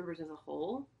group numbers as a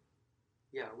whole.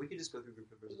 Yeah, we could just go through group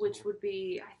numbers. Which would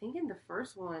be, I think in the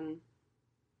first one,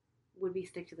 would be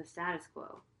Stick to the Status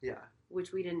Quo. Yeah.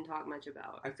 Which we didn't talk much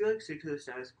about. I feel like Stick to the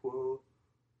Status Quo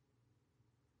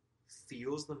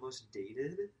feels the most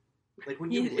dated.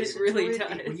 When you listen really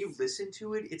to it, when you listen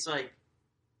to it, it's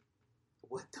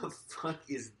what the fuck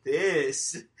is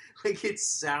this? It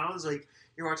sounds like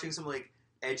you're watching some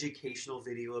educational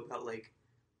video about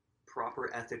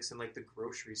proper ethics in the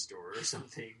grocery store or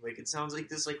something. It sounds like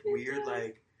this weird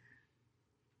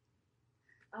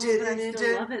Oh, but I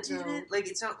still love it though.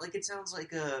 it sounds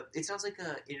like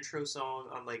a intro song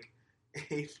on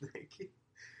a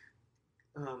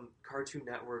Cartoon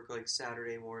Network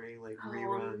Saturday morning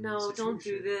reruns. No, don't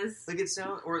do this. It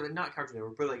sounds, or not Cartoon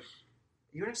Network, but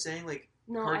you know what I'm saying?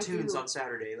 No, cartoons I do. on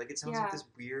Saturday. Like, it sounds like this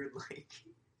weird, like...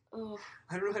 Ugh.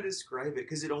 I don't know how to describe it,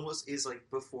 because it almost is, like,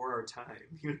 before our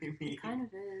time. You know what I mean? It kind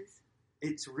of is.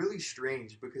 It's really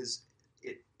strange, because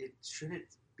it shouldn't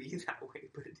be that way,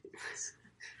 but it is.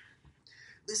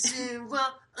 Listen,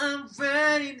 well, I'm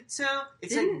ready to tell.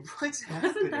 It's like, what's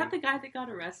happening? Wasn't that the guy that got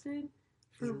arrested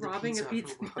for robbing a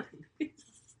pizza? Like,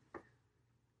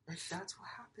 that's what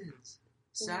happens.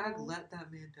 SAG let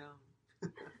that man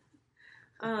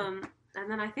down. And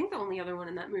then I think the only other one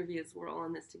in that movie is We're All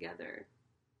in This Together.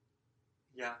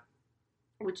 Yeah.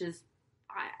 Which is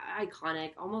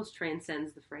iconic, almost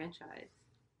transcends the franchise.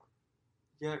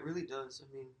 Yeah, it really does.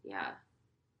 I mean... Yeah.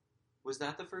 Was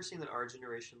that the first thing that our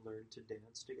generation learned to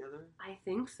dance together? I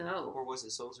think so. Or was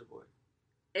it Soulja Boy?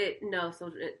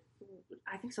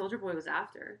 I think Soulja Boy was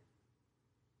after.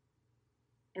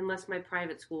 Unless my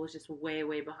private school was just way,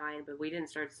 way behind, but we didn't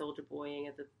start Soulja Boying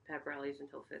at the pep rallies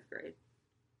until 5th grade.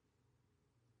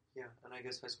 Yeah, and I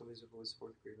guess High School Musical was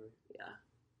 4th grade, right? Yeah.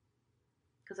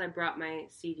 Because I brought my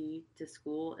CD to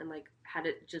school and, like, had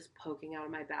it just poking out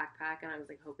of my backpack, and I was,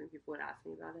 like, hoping people would ask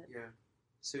me about it. Yeah.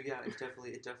 So yeah, it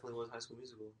definitely was High School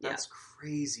Musical. That's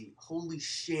crazy. Holy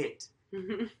shit.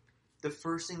 Mm-hmm. The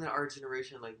first thing that our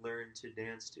generation like learned to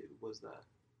dance to was that.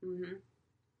 Mm-hmm.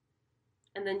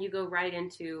 And then you go right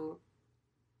into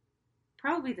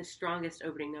probably the strongest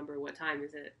opening number. What time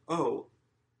is it? Oh.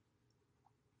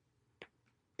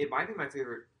 It might be my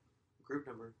favorite group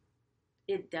number.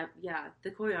 The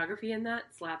choreography in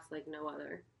that slaps like no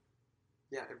other.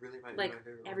 Yeah, it really might be my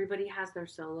favorite one. Everybody has their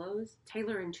solos.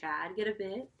 Taylor and Chad get a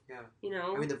bit. Yeah. You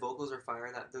know? I mean, the vocals are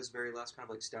fire. Those very last kind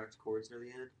of, like, stacked chords near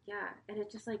the end. Yeah, and it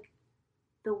just, like,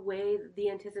 the way, the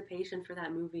anticipation for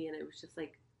that movie, and it was just,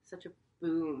 like, such a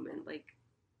boom, and, like,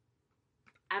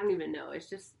 I don't even know. It's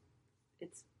just,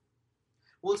 it's...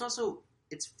 Well, it's also,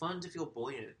 it's fun to feel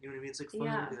buoyant. You know what I mean? It's, like, fun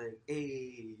to be like,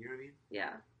 hey, you know what I mean?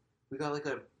 Yeah. We got, like,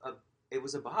 it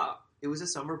was a bop. It was a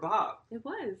summer bop. It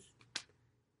was.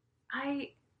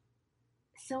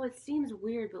 So it seems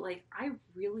weird, but, like, I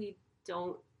really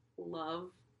don't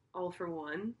love All for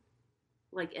One,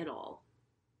 like, at all.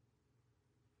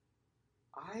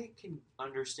 I can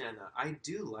understand that. I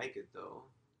do like it, though.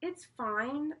 It's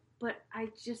fine, but I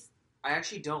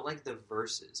actually don't like the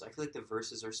verses. I feel like the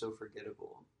verses are so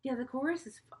forgettable. Yeah, the chorus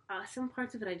is... some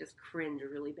parts of it I just cringe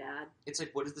really bad. It's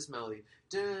like, what is this melody?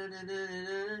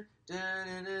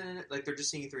 Like, they're just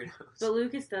singing 3 notes. But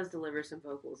Lucas does deliver some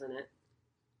vocals in it.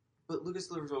 But Lucas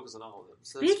delivers vocals in all of them.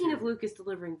 So Speaking of Lucas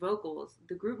delivering vocals,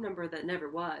 the group number that never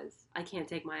was, I Can't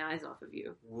Take My Eyes Off of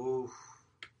You. Woo.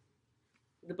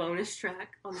 The bonus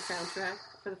track on the soundtrack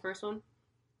for the first one.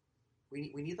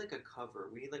 We need like a cover.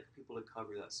 We need like people to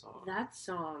cover that song. That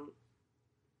song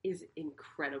is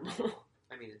incredible.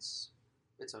 I mean, it's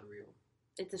unreal.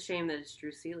 It's a shame that it's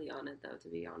Drew Seeley on it, though, to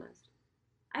be honest.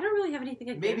 I don't really have anything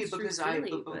against Drew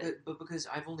Seeley. But because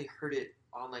I've only heard it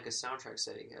on like a soundtrack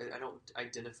setting, I don't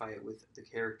identify it with the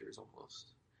characters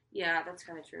almost. Yeah, that's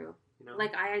kind of true. You know?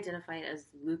 Like, I identify it as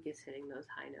Lucas hitting those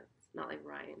high notes, not like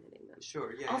Ryan hitting them.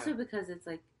 Sure, yeah. Also because it's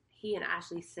like he and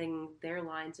Ashley sing their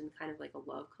lines in kind of like a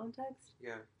love context.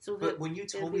 Yeah. So but when you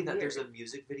told me that weird. There's a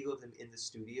music video of them in the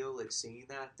studio, like singing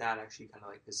that actually kind of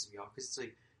like pisses me off because it's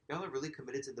like y'all are really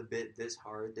committed to the bit this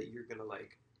hard that you're gonna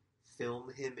like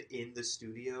film him in the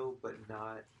studio, but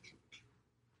not.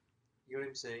 You know what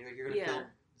I'm saying? Like you're gonna film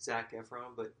Zac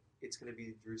Efron, but it's gonna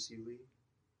be Drew Seeley.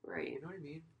 Right. You know what I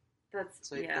mean?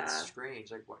 That's like that's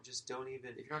strange. Like, what? Just don't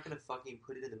even. If you're not gonna fucking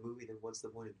put it in the movie, then what's the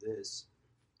point of this?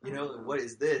 You know, what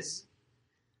is this?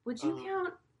 Would you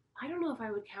count? I don't know if I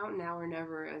would count Now or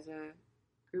Never as a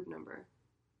group number.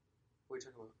 What are you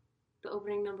talking about? The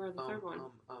opening number of the third one.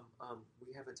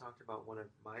 We haven't talked about one of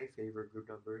my favorite group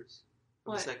numbers.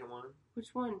 What? The second one.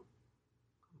 Which one?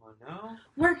 Come on now.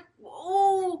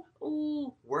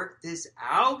 Work This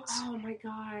Out. Oh my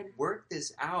god. Work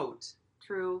This Out.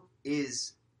 True.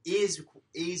 Is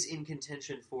in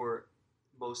contention for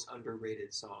most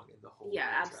underrated song in the whole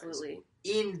franchise. Absolutely.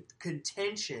 In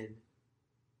contention,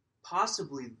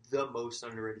 possibly the most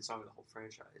underrated song in the whole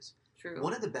franchise. True.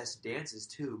 One of the best dances,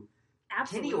 too.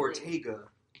 Absolutely. Kenny Ortega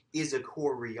is a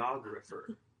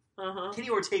choreographer. Uh-huh. Kenny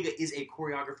Ortega is a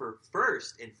choreographer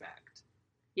first, in fact.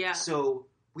 Yeah. So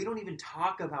we don't even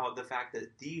talk about the fact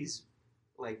that these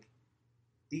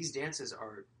dances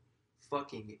are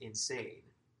fucking insane.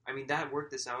 I mean, that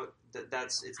Work This Out,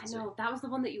 it's insane. I know, that was the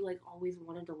one that you, like, always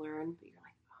wanted to learn, but you're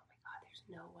like, oh my god, there's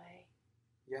no way.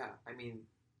 Yeah, I mean,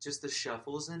 just the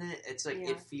shuffles in it, it's like,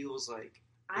 it feels like...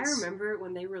 I remember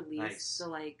when they released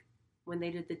when they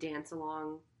did the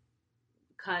dance-along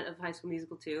cut of High School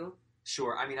Musical 2,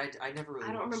 Sure. I mean, I never really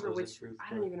I don't watched remember those in which. truth.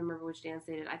 I don't even remember which dance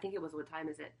they did. I think it was What Time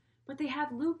Is It? But they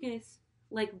had Lucas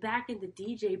like back in the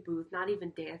DJ booth, not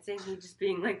even dancing. He just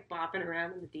being like bopping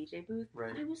around in the DJ booth. Right.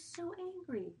 And I was so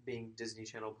angry. Being Disney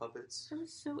Channel puppets. I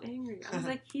was so angry. I was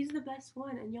like, he's the best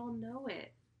one, and y'all know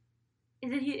it.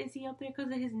 Is he up there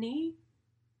because of his knee?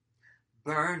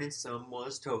 Burning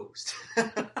someone's toast.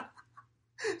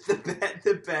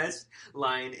 the best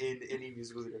line in any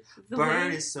musical video.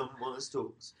 Burning someone's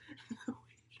toast.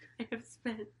 I have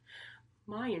spent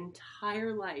my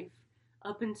entire life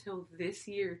up until this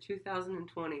year,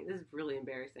 2020. This is really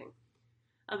embarrassing.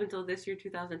 Up until this year,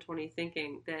 2020,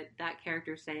 thinking that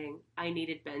character saying, I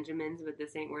needed Benjamins, but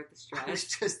this ain't worth the stress. I was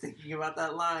just thinking about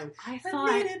that line. I thought...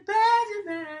 I needed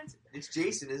Benjamins. It's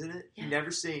Jason, isn't it? Yeah. He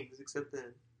never sings except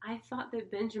then. I thought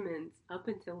that Benjamins, up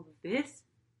until this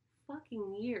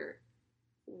fucking year,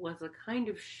 was a kind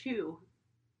of shoe.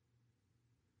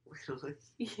 Really?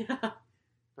 Yeah.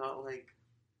 Not like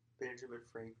Benjamin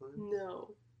Franklin? No.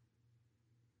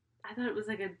 I thought it was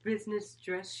like a business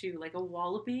dress shoe, like a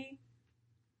Wallaby.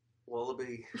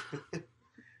 Wallaby.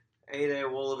 Hey there,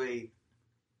 Wallaby.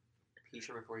 P.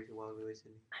 Sherman 42 Wallaby Way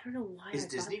Sydney. I don't know why. Is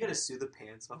Disney going to sue the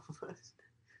pants off of us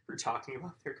for talking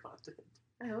about their content?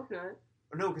 I hope not.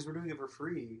 Oh, no, because we're doing it for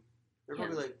free. They're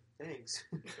probably like, thanks.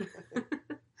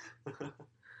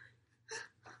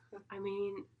 I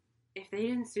mean, if they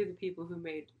didn't sue the people who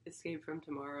made Escape from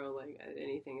Tomorrow, like,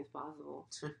 anything is possible.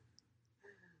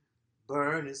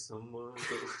 Burning someone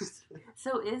ghost.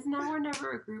 So is Now or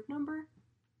Never a group number?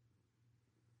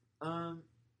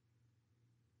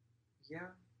 Yeah.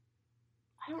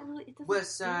 I don't really. It doesn't.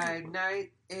 West Side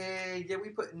Night, and yeah, we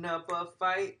putting up a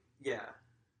fight. Yeah.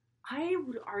 I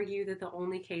would argue that the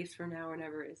only case for Now or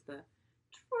Never is the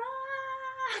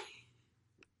try.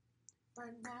 But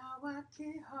now I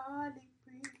can hardly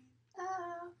breathe.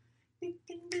 Oh, we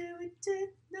can do it to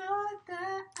know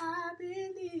that I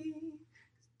believe.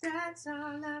 That's all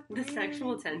I The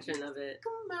sexual tension of it.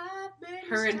 Come on, baby,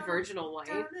 her and Virginal White.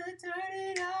 Turn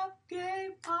it up,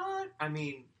 game on. I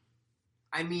mean,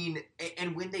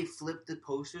 and when they flip the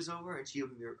posters over and she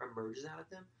emerges out of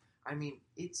them, I mean,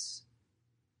 it's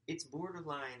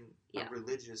borderline a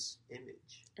religious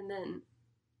image. And then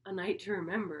A Night to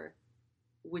Remember,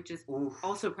 which is Oof.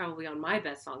 also probably on my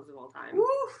best songs of all time.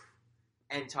 Oof.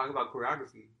 And talk about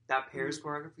choreography. That Paris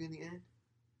choreography in the end,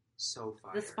 so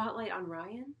fire. The spotlight on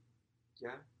Ryan.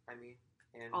 Yeah, I mean,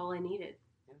 and All I Needed.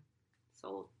 Yeah.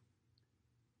 Sold.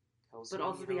 Kelsey, But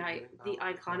also the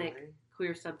iconic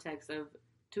queer subtext of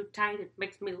 "Too tight, it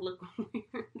makes me look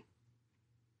weird."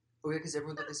 Oh yeah, because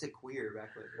everyone thought they said queer back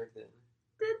then.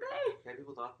 Did they? Yeah,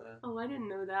 people thought that. Oh, I didn't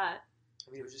know that.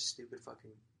 I mean, it was just stupid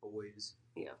fucking boys.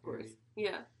 Yeah, of course.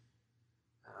 Yeah.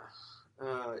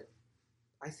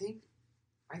 I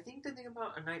think the thing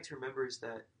about A Night to Remember is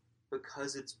that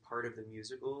because it's part of the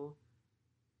musical.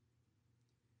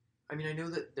 I mean, I know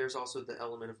that there's also the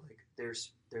element of like their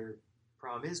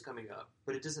prom is coming up,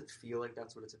 but it doesn't feel like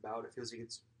that's what it's about. It feels like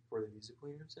it's for the musical.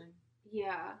 You know what I'm saying?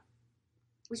 Yeah.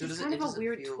 Which So is does it- kind it of a doesn't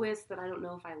weird feel- twist that I don't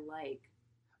know if I like.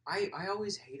 I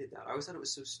always hated that. I always thought it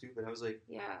was so stupid. I was like,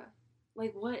 Yeah.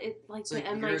 Like what? It like It's the like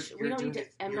M you're- Night. We you're don't need doing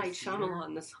to M your Night theater.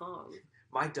 Shyamalan the song.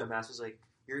 my dumbass was like,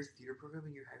 you're a theater program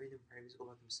and you're having them write a musical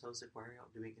about themselves. Like, why are y'all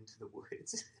doing Into the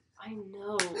Woods? I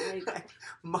know. Like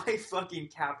My fucking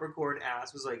Capricorn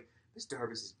ass was like, Miss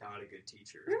Darvis is not a good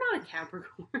teacher. you're not a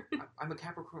Capricorn. I'm a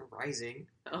Capricorn rising,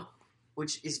 Oh,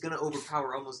 which is going to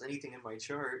overpower almost anything in my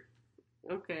chart.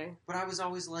 okay. But I was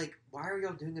always like, why are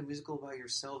y'all doing a musical about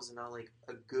yourselves and not like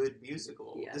a good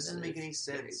musical? Yeah, this doesn't that make is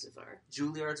any very sense. bizarre.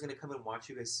 Juilliard's going to come and watch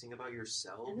you guys sing about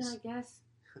yourselves. And then I guess,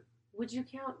 would you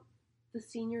count the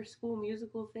senior school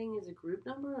musical thing as a group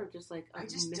number or just like a I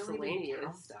just don't even miscellaneous?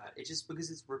 count that. It's just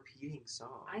because it's repeating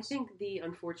songs. I think the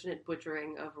unfortunate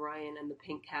butchering of Ryan and the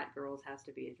Pink Cat Girls has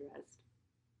to be addressed.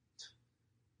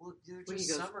 Well, they're When he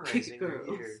just goes, summarizing "Pink the girls."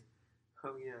 year.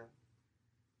 Oh yeah,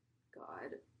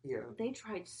 God. yeah. They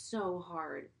tried so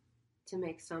hard to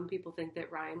make some people think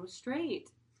that Ryan was straight.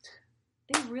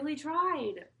 They really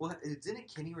tried. Well,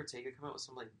 didn't Kenny Ortega come out with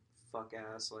some like fuck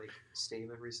ass like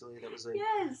statement recently that was like,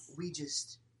 Yes.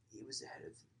 it was ahead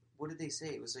of. What did they say?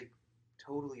 It was like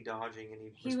totally dodging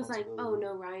any. He was like, oh responsibility.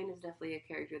 no, Ryan is definitely a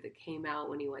character that came out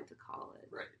when he went to college.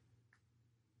 Right.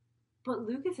 But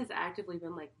Lucas has actively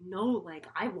been like, no, like,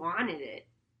 I wanted it.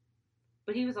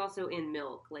 But he was also in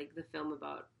Milk, like the film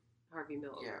about Harvey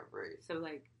Milk. Yeah, right. So,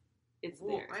 like, it's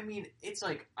Well, there. I mean, it's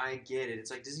like, I get it. It's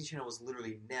like Disney Channel was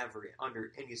literally never,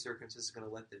 under any circumstances, going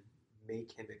to let them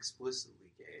make him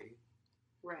explicitly gay.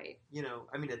 Right. You know,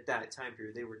 I mean, at that time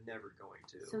period, they were never going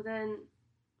to. So then,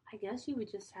 I guess you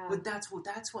would just have. But that's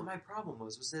what my problem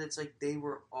was that it's like they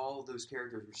were all those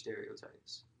characters were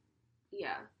stereotypes.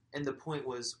 Yeah. And the point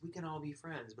was we can all be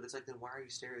friends, but it's like then why are you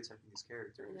stereotyping these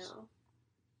characters? I know.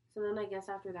 So then I guess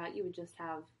after that you would just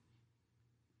have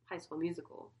High School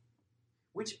Musical.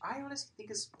 Which I honestly think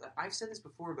is, I've said this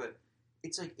before, but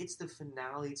it's like, it's the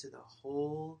finale to the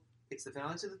whole, it's the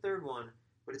finale to the third one,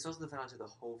 but it's also the finale to the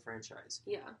whole franchise.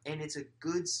 Yeah. And it's a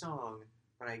good song,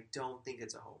 but I don't think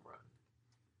it's a home run.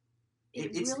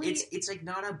 It's like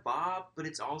not a bop, but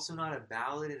it's also not a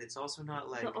ballad, and it's also not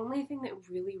like... The only thing that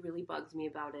really, really bugs me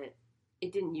about it,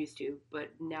 it didn't used to, but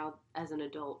now as an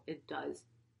adult, it does.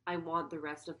 I want the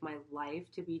rest of my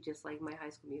life to be just like my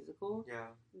High School Musical. Yeah.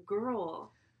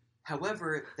 Girl.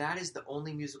 However, that is the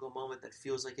only musical moment that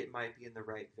feels like it might be in the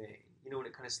right vein. You know, when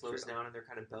it kind of slows down and they're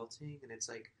kind of belting, and it's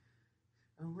like...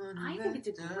 I think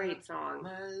it's a great song.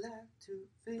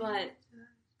 But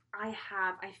I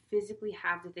physically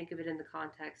have to think of it in the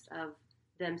context of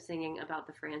them singing about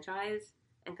the franchise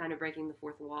and kind of breaking the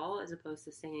fourth wall as opposed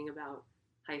to singing about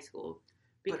high school.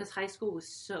 Because high school was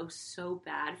so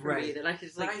bad for me that I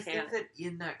just can't. I think that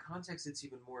in that context it's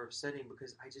even more upsetting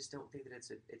because I just don't think that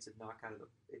it's a knockout of the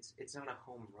it's not a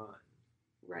home run.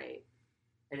 Right.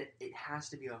 And it has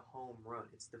to be a home run.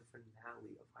 It's the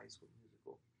finale of High School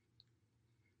Musical.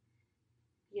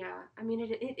 Yeah, I mean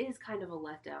it is kind of a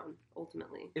letdown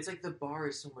ultimately. It's like the bar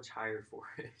is so much higher for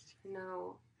it.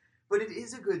 No. But it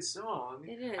is a good song.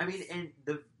 It is. I mean, and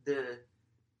the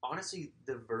honestly,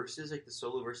 the verses, like the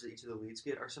solo verses that each of the leads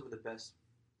get, are some of the best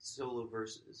solo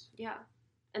verses. Yeah.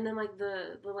 And then like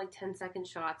the 10-second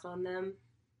shots on them.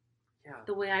 Yeah.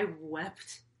 The way I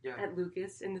wept at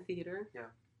Lucas in the theater. Yeah.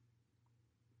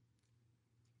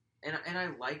 And I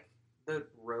like the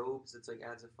robes. It's like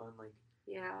adds a fun like.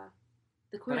 Yeah.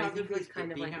 The choreography is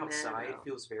kind of being like outside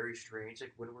feels very strange.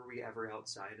 Like when were we ever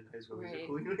outside in High School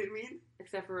Musical? You know what I mean?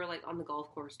 Except for like on the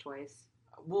golf course twice.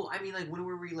 Well, I mean, like when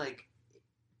were we like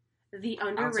the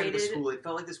underrated outside of the school? It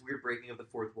felt like this weird breaking of the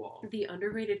fourth wall. The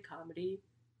underrated comedy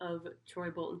of Troy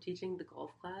Bolton teaching the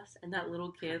golf class and that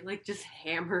little kid like just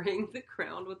hammering the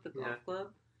ground with the golf club.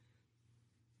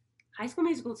 High School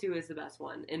Musical 2 is the best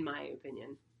one in my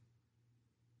opinion.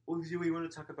 Well, do we want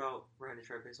to talk about Ryan and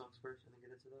Sharpay songs first and then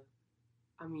get into that?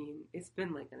 I mean, it's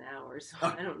been like an hour, so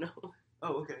I don't know.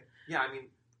 Oh, okay. Yeah, I mean,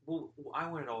 well, I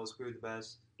Want It All is clearly the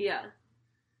best. Yeah.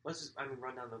 Let's just,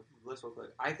 run down the list real quick.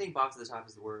 I think Bop to the Top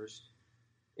is the worst.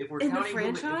 If we're in counting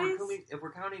the franchise? if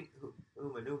we're counting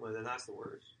Uma Numa, then that's the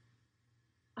worst.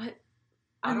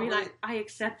 I mean, I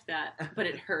accept that, but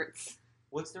it hurts.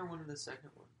 What's their one in the second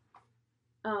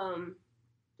one?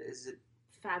 Is it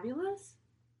Fabulous?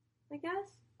 I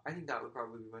guess. I think that would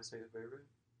probably be my second favorite.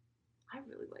 I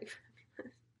really like Fabulous.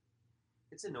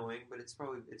 It's annoying, but it's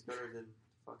better than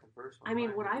the fucking first one. I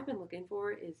mean, what I've been looking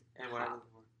for is and what I'm looking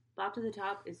for. Bop to the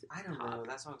Top is I don't know.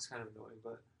 That song's kind of annoying,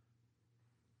 but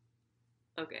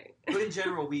okay. But in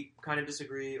general, we kind of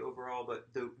disagree overall. But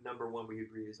the number one we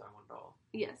agree is I Want It All.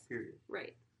 Yes. Period.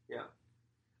 Right. Yeah.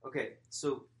 Okay.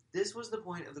 So this was the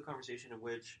point of the conversation in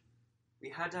which we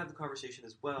had to have the conversation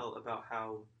as well about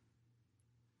how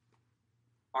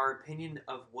our opinion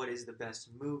of what is the best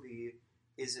movie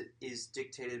is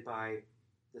dictated by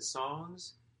the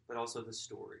songs, but also the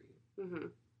story. Mm-hmm.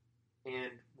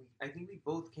 And I think we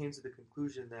both came to the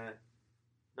conclusion that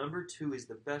number 2 is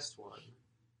the best one.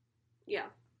 Yeah.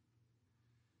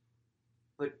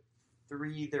 But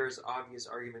 3, there's obvious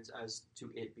arguments as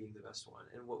to it being the best one.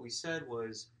 And what we said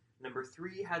was number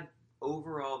 3 had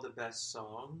overall the best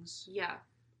songs. Yeah,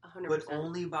 100%. But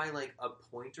only by like a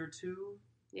point or two.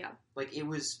 Yeah. Like it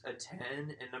was a 10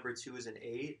 and number 2 is an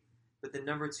 8. But the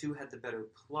number 2 had the better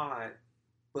plot,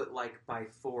 but like by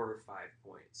 4 or 5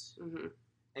 points. Mm-hmm.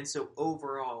 And so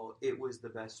overall, it was the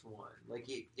best one. Like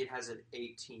it has an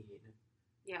 18.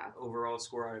 Yeah. Overall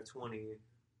score out of 20.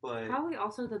 But probably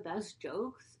also the best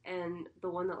jokes and the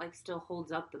one that like still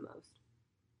holds up the most.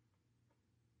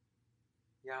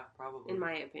 Yeah, probably. In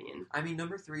my opinion. I mean,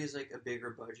 number 3 is like a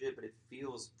bigger budget, but it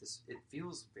feels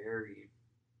very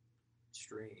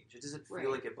strange. It doesn't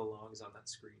feel like it belongs on that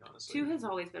screen, honestly. 2 has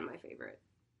always been my favorite.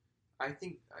 I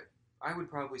think I would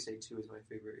probably say 2 is my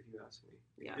favorite if you ask me.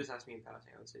 If you just ask me in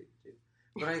passing, I would say 2.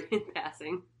 But in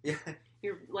passing? Yeah.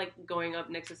 You're like going up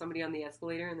next to somebody on the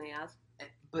escalator and they ask?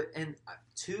 And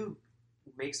 2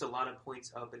 makes a lot of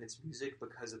points up in its music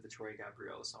because of the Troy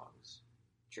Gabriella songs.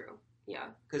 True. Yeah.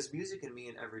 Because Music and Me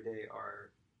and Everyday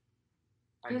are...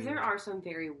 Because there are some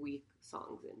very weak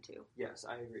songs in 2. Yes,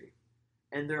 I agree.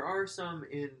 And there are some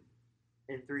in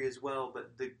 3 as well,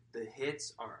 but the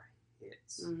hits are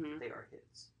hits. Mm-hmm. They are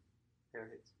hits. They are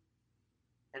hits.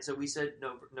 And so we said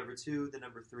number 2, the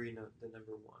number 3, the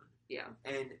number 1. Yeah.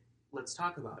 And let's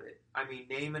talk about it. I mean,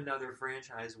 name another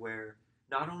franchise where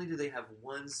not only do they have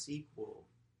one sequel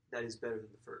that is better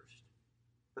than the first,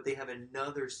 but they have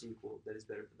another sequel that is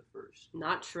better than the first.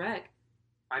 Not Shrek.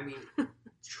 I mean,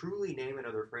 truly name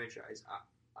another franchise.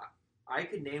 I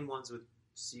could name ones with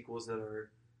sequels that are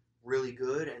really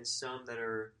good and some that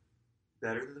are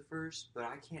better than the first, but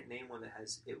I can't name one that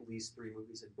has at least 3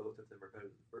 movies and both of them are better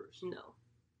than the first. No.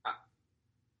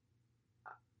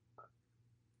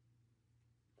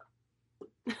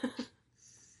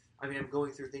 I mean, I'm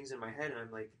going through things in my head, and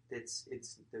I'm like, there's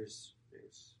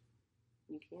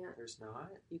You can't. There's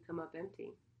not. You come up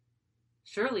empty.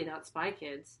 Surely not Spy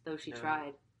Kids, though she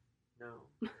tried. No.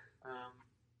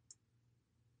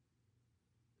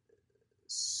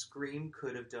 Scream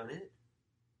could have done it.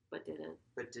 But didn't.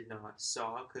 But did not.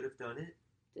 Saw could have done it.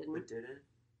 Didn't. But didn't.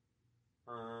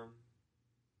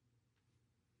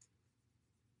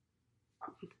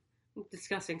 I'm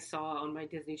discussing Saw on my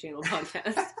Disney Channel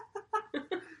podcast.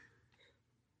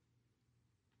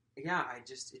 Yeah,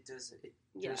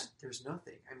 there's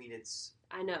nothing. I mean,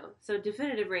 I know. So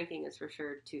definitive ranking is for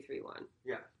sure 2, 3, 1.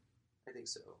 Yeah, I think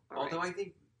so. All Although right. I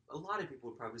think a lot of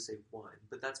people would probably say 1,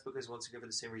 but that's because once again for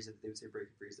the same reason that they would say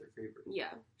Breaking Free is their favorite.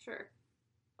 Yeah, sure.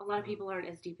 A lot of people aren't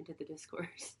as deep into the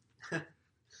discourse.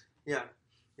 Yeah.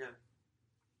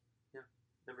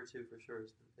 Number 2 for sure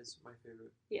is my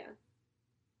favorite. Yeah.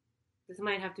 This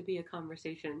might have to be a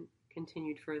conversation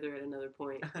continued further at another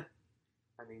point. I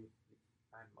mean,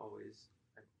 I'm always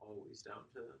down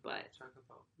to talk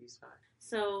about these times.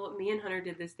 So me and Hunter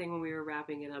did this thing when we were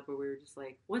wrapping it up where we were just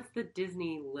like, what's the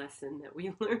Disney lesson that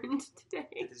we learned today?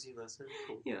 The Disney lesson?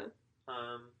 Cool. Yeah.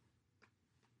 I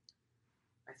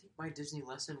think my Disney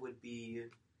lesson would be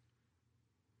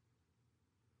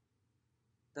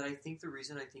that I think the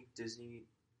reason I think Disney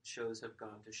shows have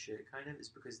gone to shit kind of is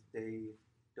because they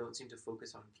don't seem to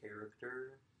focus on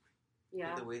character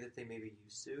in the way that they maybe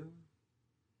used to.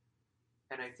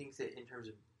 And I think that in terms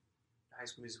of High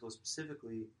School Musical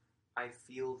specifically, I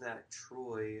feel that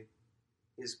Troy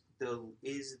is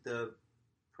the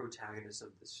protagonist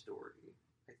of the story,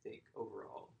 I think,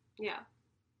 overall. Yeah.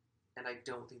 And I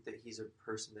don't think that he's a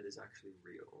person that is actually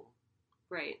real.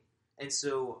 Right. And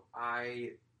so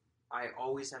I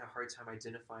always had a hard time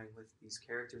identifying with these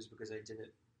characters because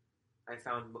I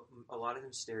found a lot of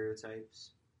them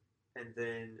stereotypes, and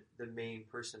then the main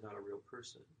person not a real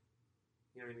person.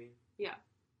 You know what I mean? Yeah.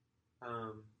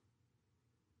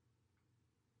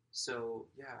 So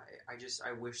yeah,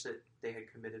 I wish that they had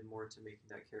committed more to making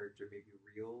that character maybe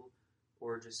real,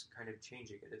 or just kind of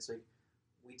changing it. It's like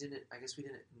I guess we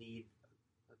didn't need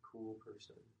a cool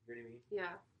person. You know what I mean?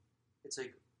 Yeah. It's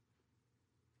like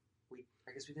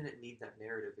I guess we didn't need that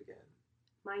narrative again.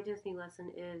 My Disney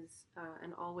lesson is,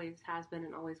 and always has been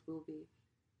and always will be,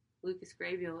 Lucas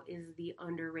Grabeel is the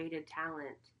underrated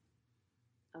talent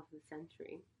of the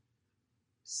century.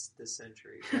 The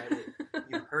century.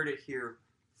 You heard it here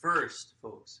first,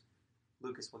 folks.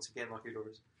 Lucas, once again, lock your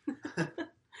doors. I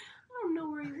don't know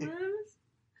where he lives.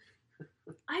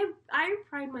 I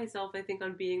pride myself, I think,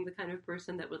 on being the kind of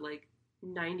person that would,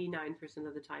 99%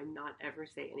 of the time not ever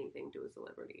say anything to a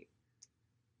celebrity.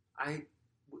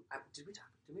 Did we talk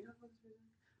about this?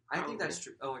 I think that's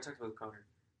true. Oh, I talked about Connor.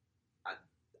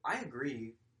 I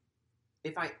agree.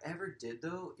 If I ever did,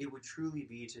 though, it would truly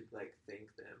be to,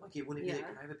 thank them. It wouldn't be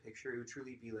can I have a picture? It would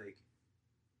truly be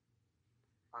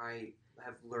I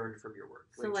have learned from your work.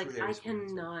 So, I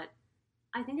cannot...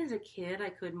 I think as a kid I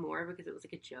could more because it was,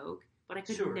 a joke. But I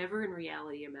could never in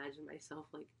reality imagine myself,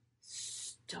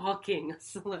 stalking a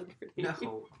celebrity. No.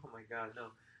 Oh, my God,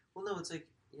 no. Well, no, it's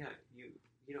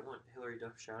you don't want Hillary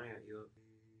Duff shouting at you.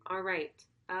 All right.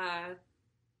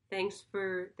 Thanks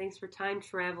for time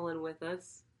traveling with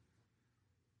us.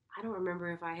 I don't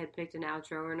remember if I had picked an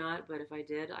outro or not, but if I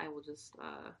did, I will just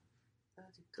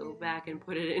go back and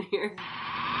put it in here.